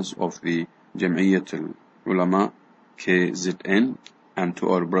ulamas of the Jam'iyyat al-Ulama KZN and to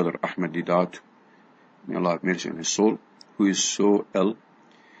our brother Ahmed Didat, may Allah have mercy on his soul, who is so ill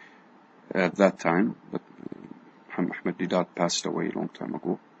at that time, but Ahmed Didat passed away a long time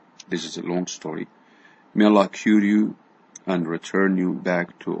ago. This is a long story. May Allah cure you and return you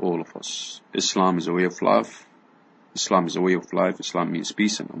back to all of us. Islam is a way of life. Islam is a way of life. Islam means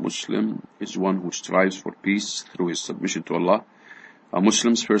peace, and a Muslim is one who strives for peace through his submission to Allah. A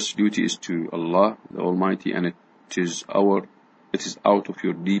Muslim's first duty is to Allah, the Almighty, and it is out of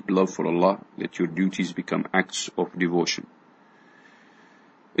your deep love for Allah that your duties become acts of devotion.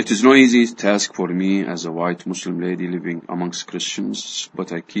 It is no easy task for me as a white Muslim lady living amongst Christians,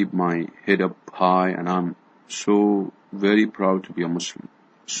 but I keep my head up high and I'm so very proud to be a Muslim.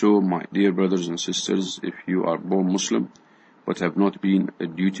 So, my dear brothers and sisters, if you are born Muslim but have not been a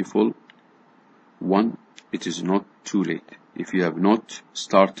dutiful one, it is not too late. If you have not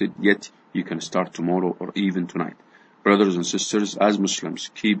started yet, you can start tomorrow or even tonight. Brothers and sisters, as Muslims,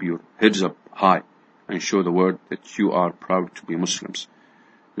 keep your heads up high and show the world that you are proud to be Muslims.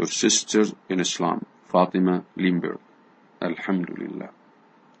 Your sister in Islam, Fatima Limberg. Alhamdulillah.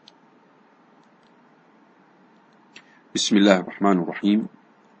 Bismillah ar-Rahman ar-Rahim.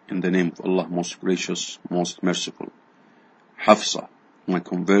 In the name of Allah, most gracious, most merciful. Hafsa, my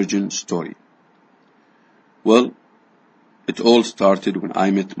conversion story. Well, it all started when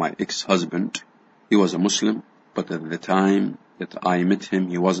I met my ex-husband. He was a Muslim, but at the time that I met him,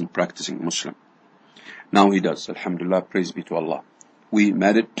 he wasn't practicing Muslim. Now he does. Alhamdulillah, praise be to Allah. We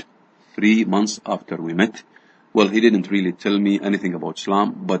married 3 months after we met. Well, he didn't really tell me anything about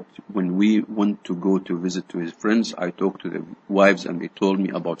Islam, but when we went to go to visit to his friends, I talked to the wives and they told me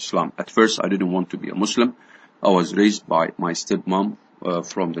about Islam. At first, I didn't want to be a Muslim. I was raised by my stepmom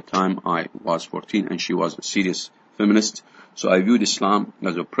from the time I was 14, and she was a serious feminist. So I viewed Islam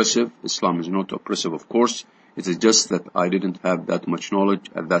as oppressive. Islam is not oppressive, of course. It is just that I didn't have that much knowledge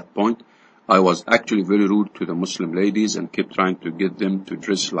at that point. I was actually very rude to the Muslim ladies and kept trying to get them to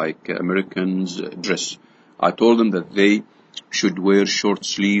dress like Americans dress. I told them that they should wear short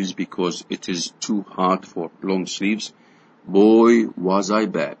sleeves because it is too hot for long sleeves. Boy, was I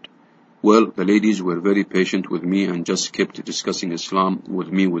bad. Well, the ladies were very patient with me and just kept discussing Islam with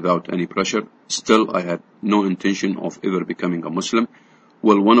me without any pressure. Still, I had no intention of ever becoming a Muslim.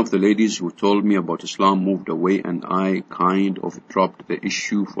 Well, one of the ladies who told me about Islam moved away and I kind of dropped the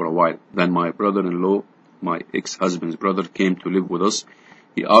issue for a while. Then my brother-in-law my ex-husband's brother, came to live with us.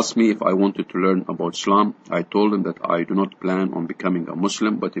 He asked me if I wanted to learn about Islam. I told him that I do not plan on becoming a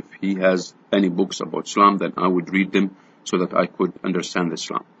Muslim, but if he has any books about Islam, then I would read them so that I could understand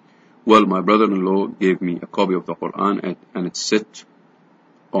Islam. Well, my brother-in-law gave me a copy of the Quran, and it sat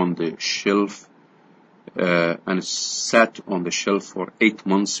on the shelf, and it sat on the shelf for 8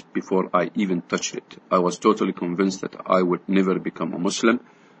 months before I even touched it. I was totally convinced that I would never become a Muslim.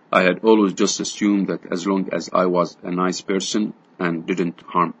 I had always just assumed that as long as I was a nice person and didn't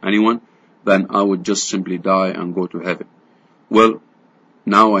harm anyone, then I would just simply die and go to heaven. Well,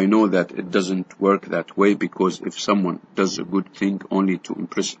 now I know that it doesn't work that way, because if someone does a good thing only to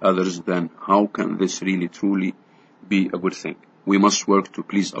impress others, then how can this really truly be a good thing? We must work to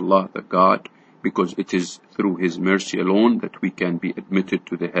please Allah, the God, because it is through His mercy alone that we can be admitted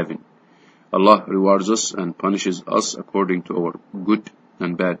to the heaven. Allah rewards us and punishes us according to our good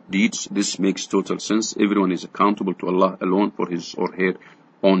and bad deeds. This makes total sense. Everyone is accountable to Allah alone for his or her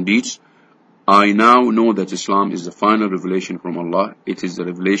own deeds. I now know that Islam is the final revelation from Allah. It is the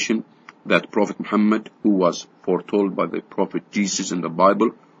revelation that Prophet Muhammad, who was foretold by the Prophet Jesus in the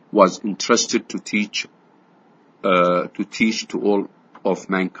Bible, was entrusted to teach to all of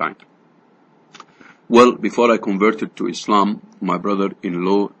mankind. Well, before I converted to Islam, my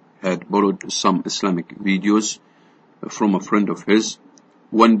brother-in-law had borrowed some Islamic videos from a friend of his.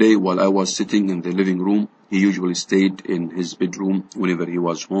 One day, while I was sitting in the living room, he usually stayed in his bedroom whenever he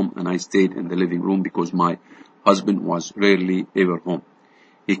was home, and I stayed in the living room because my husband was rarely ever home.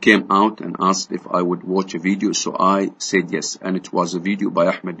 He came out and asked if I would watch a video, so I said yes, and it was a video by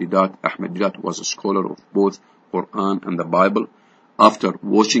Ahmed Deedat. Ahmed Deedat was a scholar of both Quran and the Bible. After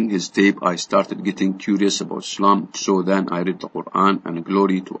watching his tape, I started getting curious about Islam, so then I read the Quran, and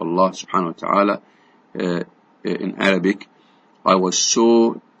glory to Allah subhanahu wa ta'ala in Arabic. I was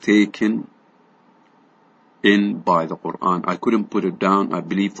so taken in by the Quran, I couldn't put it down. I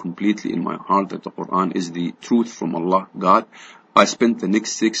believe completely in my heart that the Quran is the truth from Allah, God. I spent the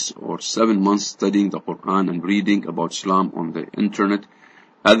next 6 or 7 months studying the Quran and reading about Islam on the internet.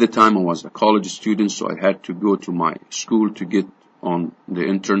 At the time, I was a college student, so I had to go to my school to get on the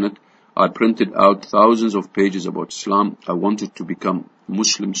internet. I printed out thousands of pages about Islam. I wanted to become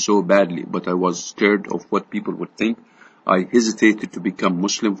Muslim so badly, but I was scared of what people would think. I hesitated to become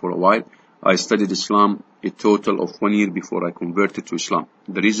Muslim for a while. I studied Islam a total of 1 year before I converted to Islam.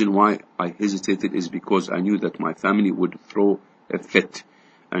 The reason why I hesitated is because I knew that my family would throw a fit.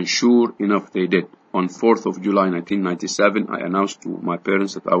 And sure enough, they did. On 4th of July 1997, I announced to my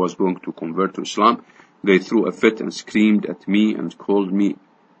parents that I was going to convert to Islam. They threw a fit and screamed at me and called me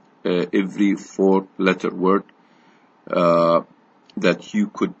every 4-letter word that you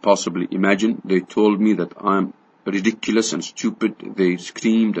could possibly imagine. They told me that I'm ridiculous and stupid. They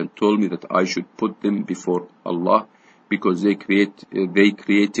screamed and told me that I should put them before Allah because they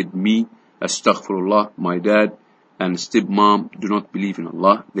created me. Astaghfirullah. My dad and stepmom do not believe in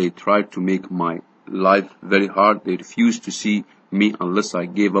Allah. They tried to make my life very hard. They refused to see me unless I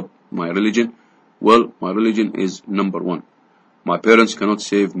gave up my religion. Well, my religion is number 1. My parents cannot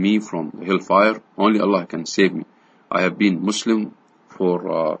save me from the hellfire. Only Allah can save me. I have been Muslim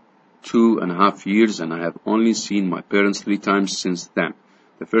for 2.5 years, and I have only seen my parents 3 times since then.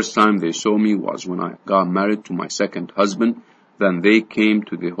 The first time they saw me was when I got married to my second husband. Then they came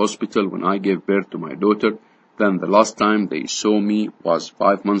to the hospital when I gave birth to my daughter. Then the last time they saw me was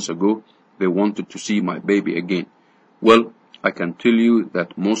 5 months ago. They wanted to see my baby again. Well, I can tell you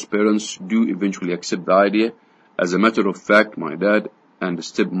that most parents do eventually accept the idea. As a matter of fact, my dad and the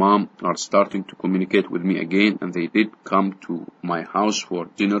stepmom are starting to communicate with me again, and they did come to my house for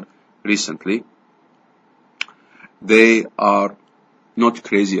dinner recently. They are not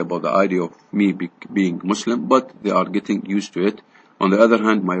crazy about the idea of me being Muslim, but they are getting used to it. On the other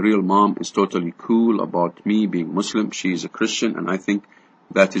hand, my real mom is totally cool about me being Muslim. She is a Christian, and I think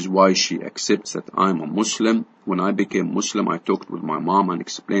that is why she accepts that I'm a Muslim. When I became Muslim, I talked with my mom and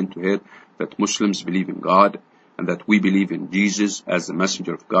explained to her that Muslims believe in God and that we believe in Jesus as the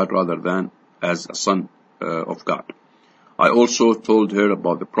messenger of God rather than as a son of God. I also told her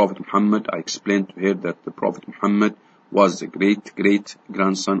about the Prophet Muhammad. I explained to her that the Prophet Muhammad was the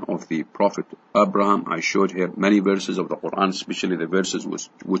great-great-grandson of the Prophet Abraham. I showed her many verses of the Quran, especially the verses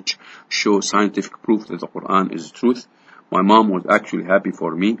which show scientific proof that the Quran is truth. My mom was actually happy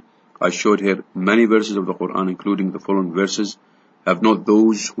for me. I showed her many verses of the Quran, including the following verses. Have not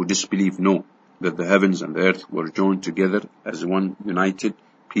those who disbelieve know that the heavens and the earth were joined together as one united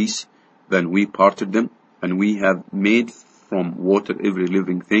piece? Then we parted them, and we have made from water every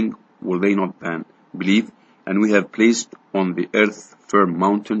living thing. Will they not then believe? And we have placed on the earth firm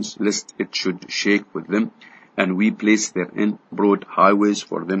mountains, lest it should shake with them. And we placed therein broad highways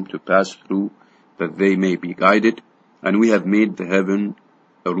for them to pass through, that they may be guided. And we have made the heaven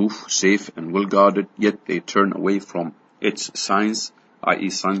a roof, safe and well guarded, yet they turn away from its signs, i.e.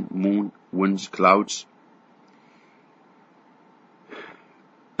 sun, moon, winds, clouds.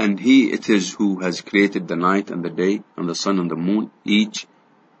 And He it is who has created the night and the day, and the sun and the moon, each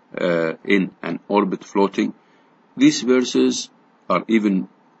in an orbit floating. These verses are even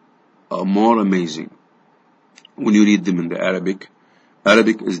more amazing when you read them in the Arabic.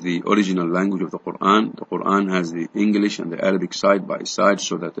 Arabic is the original language of the Quran. The Quran has the English and the Arabic side by side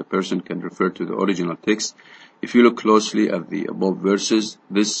so that a person can refer to the original text. If you look closely at the above verses,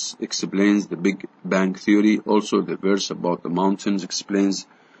 this explains the Big Bang Theory. Also, the verse about the mountains explains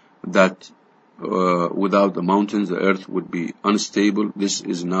that without the mountains, the earth would be unstable. This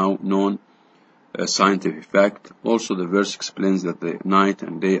is now known a scientific fact. Also, the verse explains that the night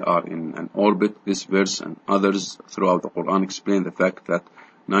and day are in an orbit. This verse and others throughout the Quran explain the fact that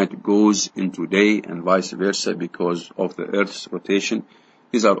night goes into day and vice versa because of the earth's rotation.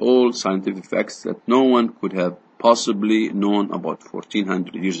 These are all scientific facts that no one could have possibly known about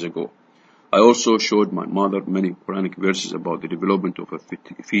 1400 years ago. I also showed my mother many Quranic verses about the development of a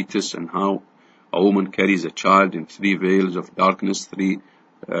fetus and how a woman carries a child in 3 veils of darkness, 3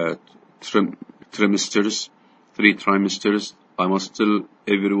 trimesters. I must tell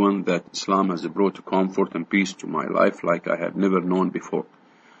everyone that Islam has brought comfort and peace to my life like I had never known before.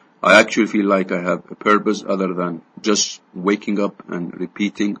 I actually feel like I have a purpose other than just waking up and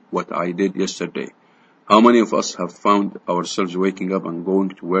repeating what I did yesterday. How many of us have found ourselves waking up and going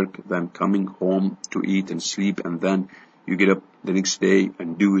to work, then coming home to eat and sleep, and then you get up the next day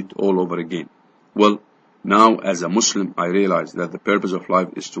and do it all over again? Well, now as a Muslim, I realize that the purpose of life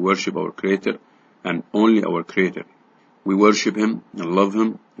is to worship our Creator and only our Creator. We worship Him and love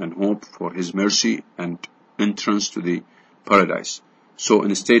Him and hope for His mercy and entrance to the paradise. So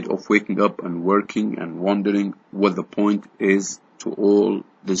instead of waking up and working and wondering what the point is to all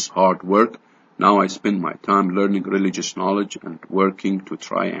this hard work, now I spend my time learning religious knowledge and working to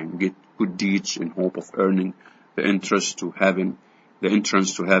try and get good deeds in hope of earning the entrance to heaven,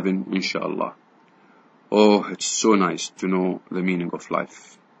 inshallah. Oh, it's so nice to know the meaning of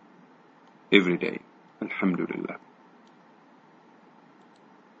life every day. Alhamdulillah.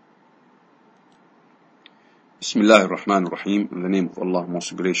 Bismillah ar-Rahman ar-Rahim. In the name of Allah,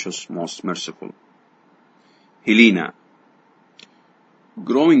 most gracious, most merciful. Helena.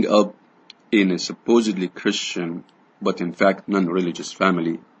 Growing up in a supposedly Christian, but in fact non-religious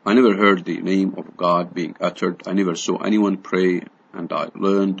family, I never heard the name of God being uttered. I never saw anyone pray, and I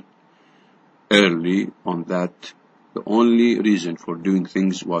learned early on that the only reason for doing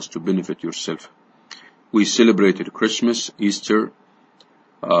things was to benefit yourself. We celebrated Christmas, Easter,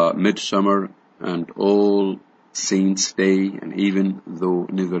 Midsummer, and All Saints' Day, and even though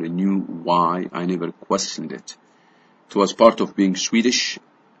never knew why, I never questioned it. It was part of being Swedish.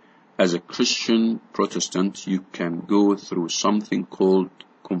 As a Christian Protestant, you can go through something called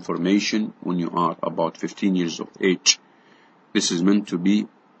confirmation when you are about 15 years of age. This is meant to be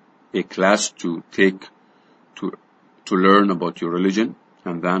a class to take to learn about your religion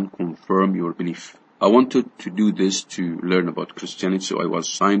and then confirm your belief. I wanted to do this to learn about Christianity, so I was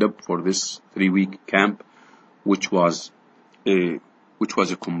signed up for this 3-week camp, which was a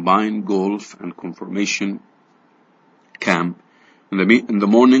combined golf and confirmation camp. In the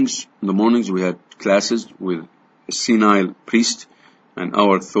mornings we had classes with a senile priest, and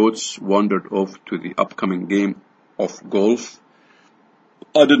our thoughts wandered off to the upcoming game of golf.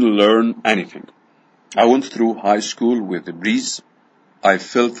 I didn't learn anything. I went through high school with a breeze. I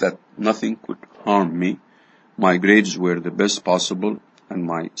felt that nothing could harm me. My grades were the best possible, and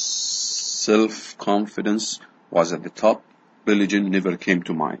my self-confidence was at the top. Religion never came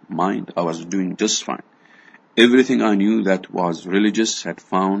to my mind. I was doing just fine. Everything I knew that was religious had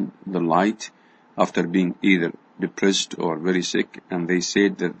found the light after being either depressed or very sick, and they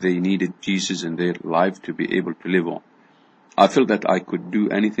said that they needed Jesus in their life to be able to live on. I felt that I could do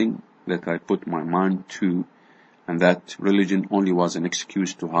anything that I put my mind to, and that religion only was an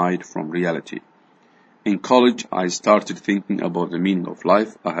excuse to hide from reality. In college, I started thinking about the meaning of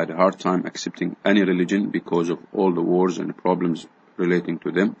life. I had a hard time accepting any religion because of all the wars and problems relating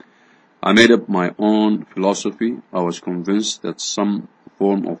to them. I made up my own philosophy. I was convinced that some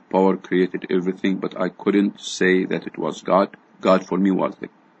form of power created everything, but I couldn't say that it was God. God for me was the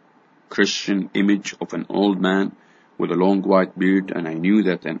Christian image of an old man with a long white beard, and I knew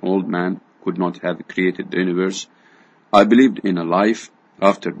that an old man could not have created the universe. I believed in a life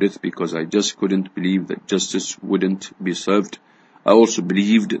after death because I just couldn't believe that justice wouldn't be served. I also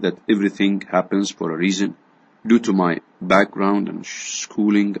believed that everything happens for a reason. Due to my background and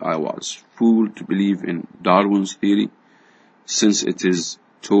schooling, I was fooled to believe in Darwin's theory, since it is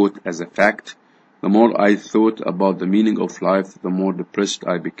taught as a fact. The more I thought about the meaning of life, the more depressed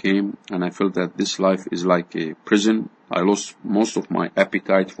I became, and I felt that this life is like a prison. I lost most of my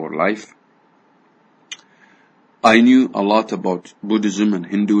appetite for life. I knew a lot about Buddhism and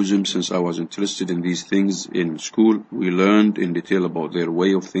Hinduism since I was interested in these things in school. We learned in detail about their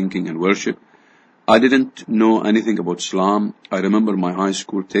way of thinking and worship. I didn't know anything about Islam. I remember my high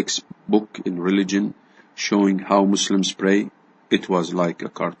school textbook in religion showing how Muslims pray. It was like a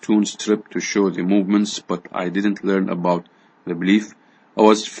cartoon strip to show the movements, but I didn't learn about the belief. I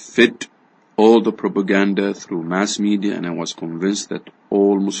was fed all the propaganda through mass media, and I was convinced that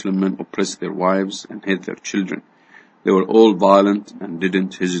all Muslim men oppressed their wives and hate their children. They were all violent and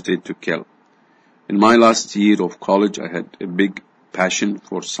didn't hesitate to kill. In my last year of college, I had a big passion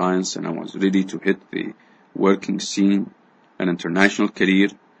for science, and I was ready to hit the working scene. An international career,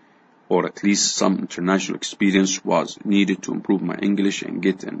 or at least some international experience, was needed to improve my English and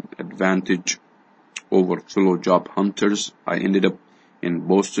get an advantage over fellow job hunters. I ended up in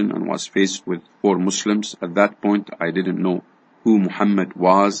Boston and was faced with 4 Muslims. At that point, I didn't know who Muhammad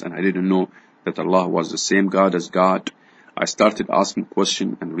was, and I didn't know that Allah was the same God as God. I started asking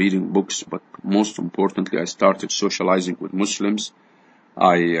questions and reading books, but most importantly, I started socializing with Muslims.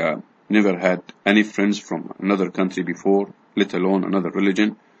 I never had any friends from another country before, let alone another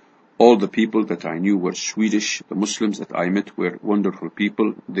religion. All the people that I knew were Swedish. The Muslims that I met were wonderful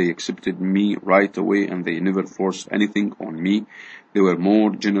people. They accepted me right away and they never forced anything on me. They were more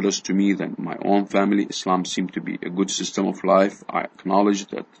generous to me than my own family. Islam seemed to be a good system of life. I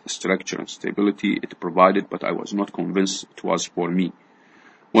acknowledged that structure and stability it provided, but I was not convinced it was for me.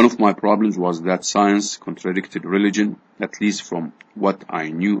 One of my problems was that science contradicted religion, at least from what I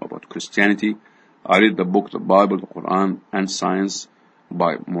knew about Christianity. I read the book, the Bible, the Quran, and Science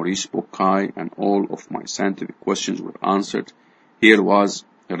by Maurice Bucaille, and all of my scientific questions were answered. Here was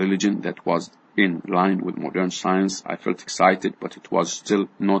a religion that was in line with modern science. I felt excited, but it was still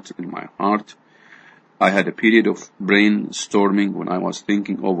not in my heart. I had a period of brainstorming when I was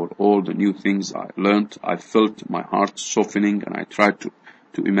thinking over all the new things I learned. I felt my heart softening, and I tried to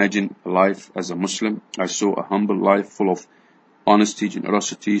imagine a life as a Muslim. I saw a humble life full of honesty,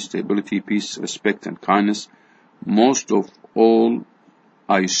 generosity, stability, peace, respect, and kindness. Most of all,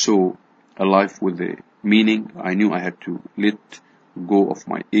 I saw a life with a meaning. I knew I had to let go of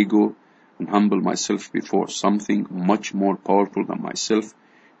my ego and humble myself before something much more powerful than myself.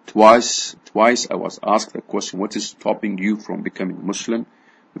 Twice I was asked the question, what is stopping you from becoming Muslim?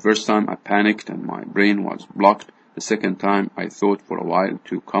 The first time I panicked and my brain was blocked. The second time I thought for a while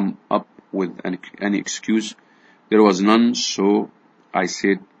to come up with any excuse. There was none, so I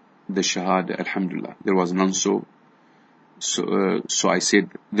said the Shahada, Alhamdulillah. There was none, so I said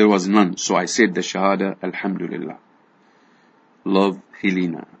there was none, so I said the Shahada, Alhamdulillah. Love,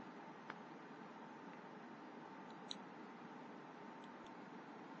 Helena.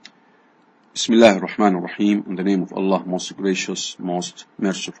 Bismillah ar-Rahman ar-Rahim. In the name of Allah, most gracious, most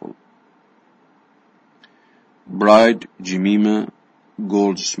merciful. Bride Jemima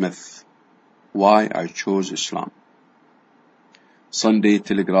Goldsmith. Why I chose Islam. Sunday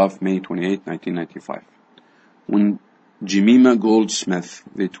Telegraph, May 28, 1995. When Jemima Goldsmith,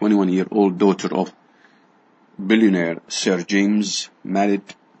 the 21-year-old daughter of billionaire Sir James,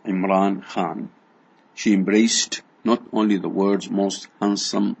 married Imran Khan, she embraced not only the world's most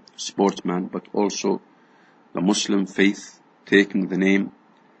handsome sportsman, but also the Muslim faith, taking the name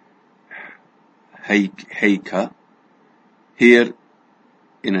Heika. Here,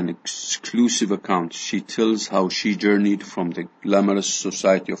 in an exclusive account, she tells how she journeyed from the glamorous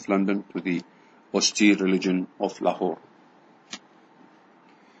society of London to the austere religion of Lahore.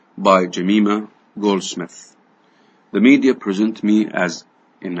 By Jemima Goldsmith. The media present me as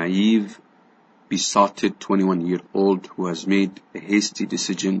a naive, besotted 21-year-old who has made a hasty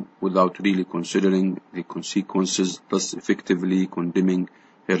decision without really considering the consequences, thus effectively condemning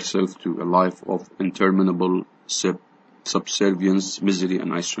herself to a life of interminable subservience, misery,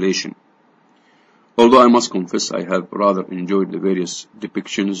 and isolation. Although I must confess I have rather enjoyed the various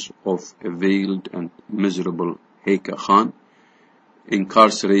depictions of a veiled and miserable Heika Khan,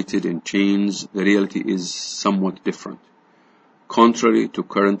 incarcerated in chains, the reality is somewhat different. Contrary to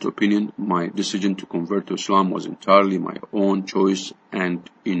current opinion, my decision to convert to Islam was entirely my own choice and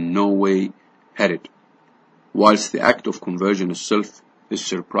in no way hurried. Whilst the act of conversion itself is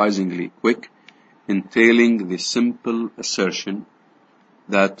surprisingly quick, entailing the simple assertion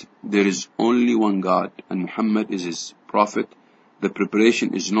that there is only one God and Muhammad is his prophet, the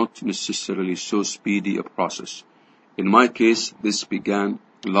preparation is not necessarily so speedy a process. In my case, this began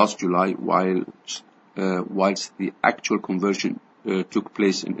last July whilst the actual conversion took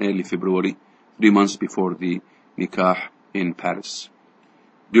place in early February, 3 months before the nikah in Paris.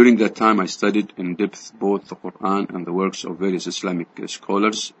 During that time, I studied in depth both the Quran and the works of various Islamic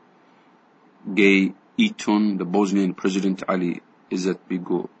scholars. Gay Eaton, the Bosnian President Ali Izzat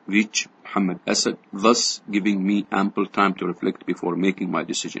Begovic, Muhammad Asad, thus giving me ample time to reflect before making my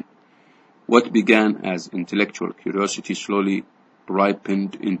decision. What began as intellectual curiosity slowly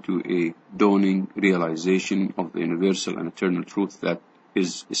ripened into a dawning realization of the universal and eternal truth that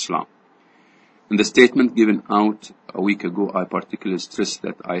is Islam. In the statement given out a week ago, I particularly stressed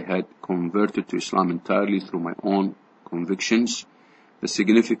that I had converted to Islam entirely through my own convictions. The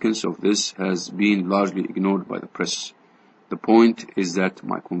significance of this has been largely ignored by the press. The point is that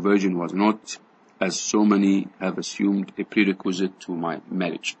my conversion was not, as so many have assumed, a prerequisite to my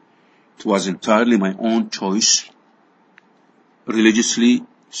marriage. It was entirely my own choice. Religiously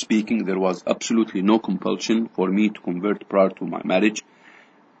speaking, there was absolutely no compulsion for me to convert prior to my marriage.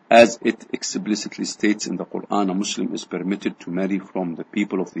 As it explicitly states in the Quran, a Muslim is permitted to marry from the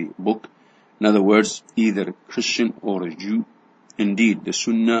people of the book. In other words, either a Christian or a Jew. Indeed, the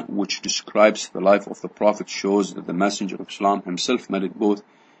Sunnah, which describes the life of the Prophet, shows that the Messenger of Islam himself married both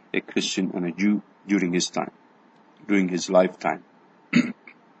a Christian and a Jew during his lifetime.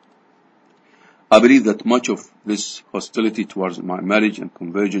 I believe that much of this hostility towards my marriage and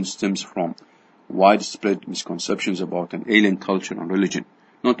conversion stems from widespread misconceptions about an alien culture and religion.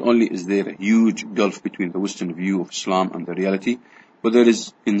 Not only is there a huge gulf between the Western view of Islam and the reality, but there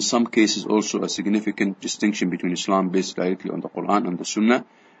is in some cases also a significant distinction between Islam based directly on the Quran and the Sunnah,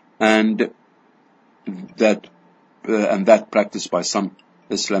 and that practiced by some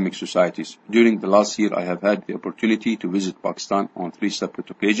Islamic societies. During the last year, I have had the opportunity to visit Pakistan on 3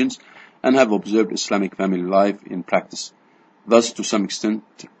 separate occasions and have observed Islamic family life in practice. Thus, to some extent,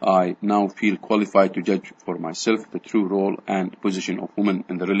 I now feel qualified to judge for myself the true role and position of women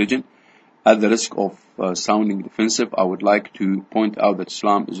in the religion. At the risk of sounding defensive, I would like to point out that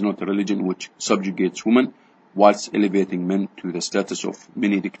Islam is not a religion which subjugates women, whilst elevating men to the status of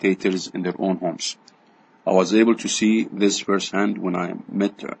mini dictators in their own homes. I was able to see this firsthand when I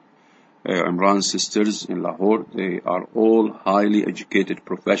met Imran's sisters in Lahore. They are all highly educated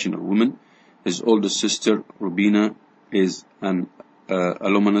professional women. His oldest sister, Rubina, is an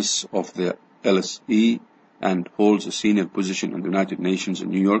alumnus of the LSE and holds a senior position in the United Nations in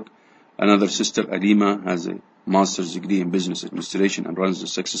New York. Another sister, Alima, has a master's degree in business administration and runs a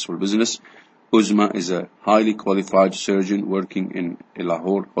successful business. Uzma is a highly qualified surgeon working in a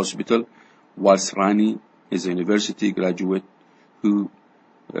Lahore hospital, whilst Rani is a university graduate who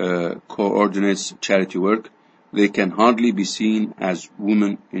coordinates charity work. They can hardly be seen as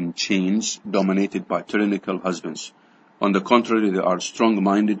women in chains dominated by tyrannical husbands. On the contrary, they are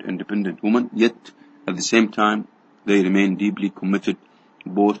strong-minded, independent women, yet at the same time, they remain deeply committed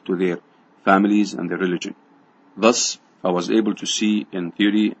both to their families and their religion. Thus, I was able to see in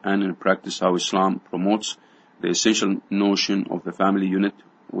theory and in practice how Islam promotes the essential notion of the family unit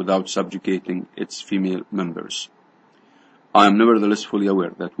without subjugating its female members. I am nevertheless fully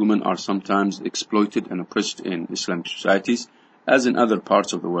aware that women are sometimes exploited and oppressed in Islamic societies, as in other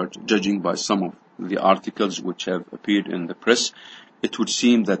parts of the world. Judging by some of the articles which have appeared in the press, it would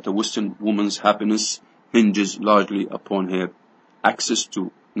seem that the Western woman's happiness hinges largely upon her access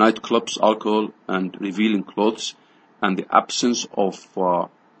to nightclubs, alcohol, and revealing clothes, and the absence of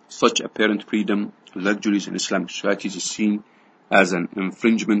such apparent freedom, luxuries in Islamic societies is seen as an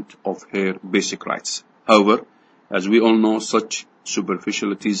infringement of her basic rights. However, as we all know, such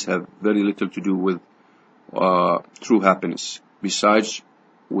superficialities have very little to do with true happiness. Besides,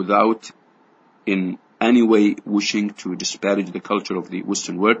 without in any way wishing to disparage the culture of the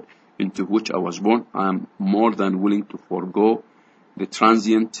Western world into which I was born, I am more than willing to forego the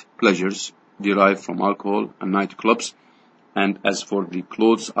transient pleasures derived from alcohol and nightclubs. And as for the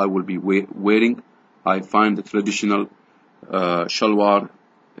clothes I will be wearing, I find the traditional shalwar,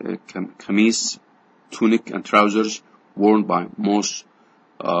 kameez, tunic and trousers worn by most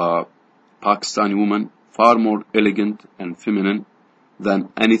Pakistani women far more elegant and feminine than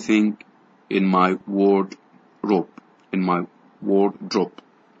anything in my wardrobe.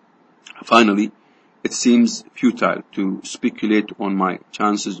 Finally, it seems futile to speculate on my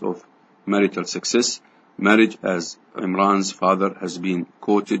chances of marital success. Marriage, as Imran's father has been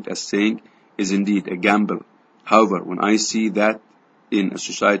quoted as saying, is indeed a gamble. However, when I see that in a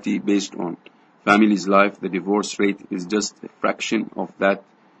society based on family's life, the divorce rate is just a fraction of that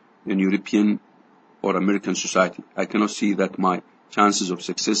in European or American society. I cannot see that my chances of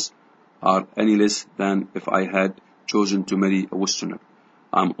success are any less than if I had chosen to marry a Westerner.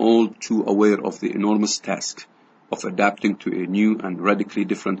 I'm all too aware of the enormous task of adapting to a new and radically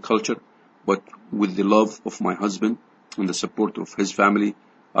different culture, but with the love of my husband and the support of his family,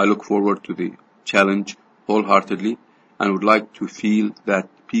 I look forward to the challenge wholeheartedly and would like to feel that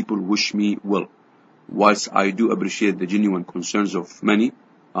people wish me well. Whilst I do appreciate the genuine concerns of many,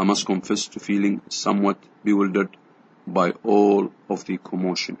 I must confess to feeling somewhat bewildered by all of the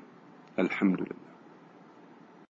commotion. Alhamdulillah.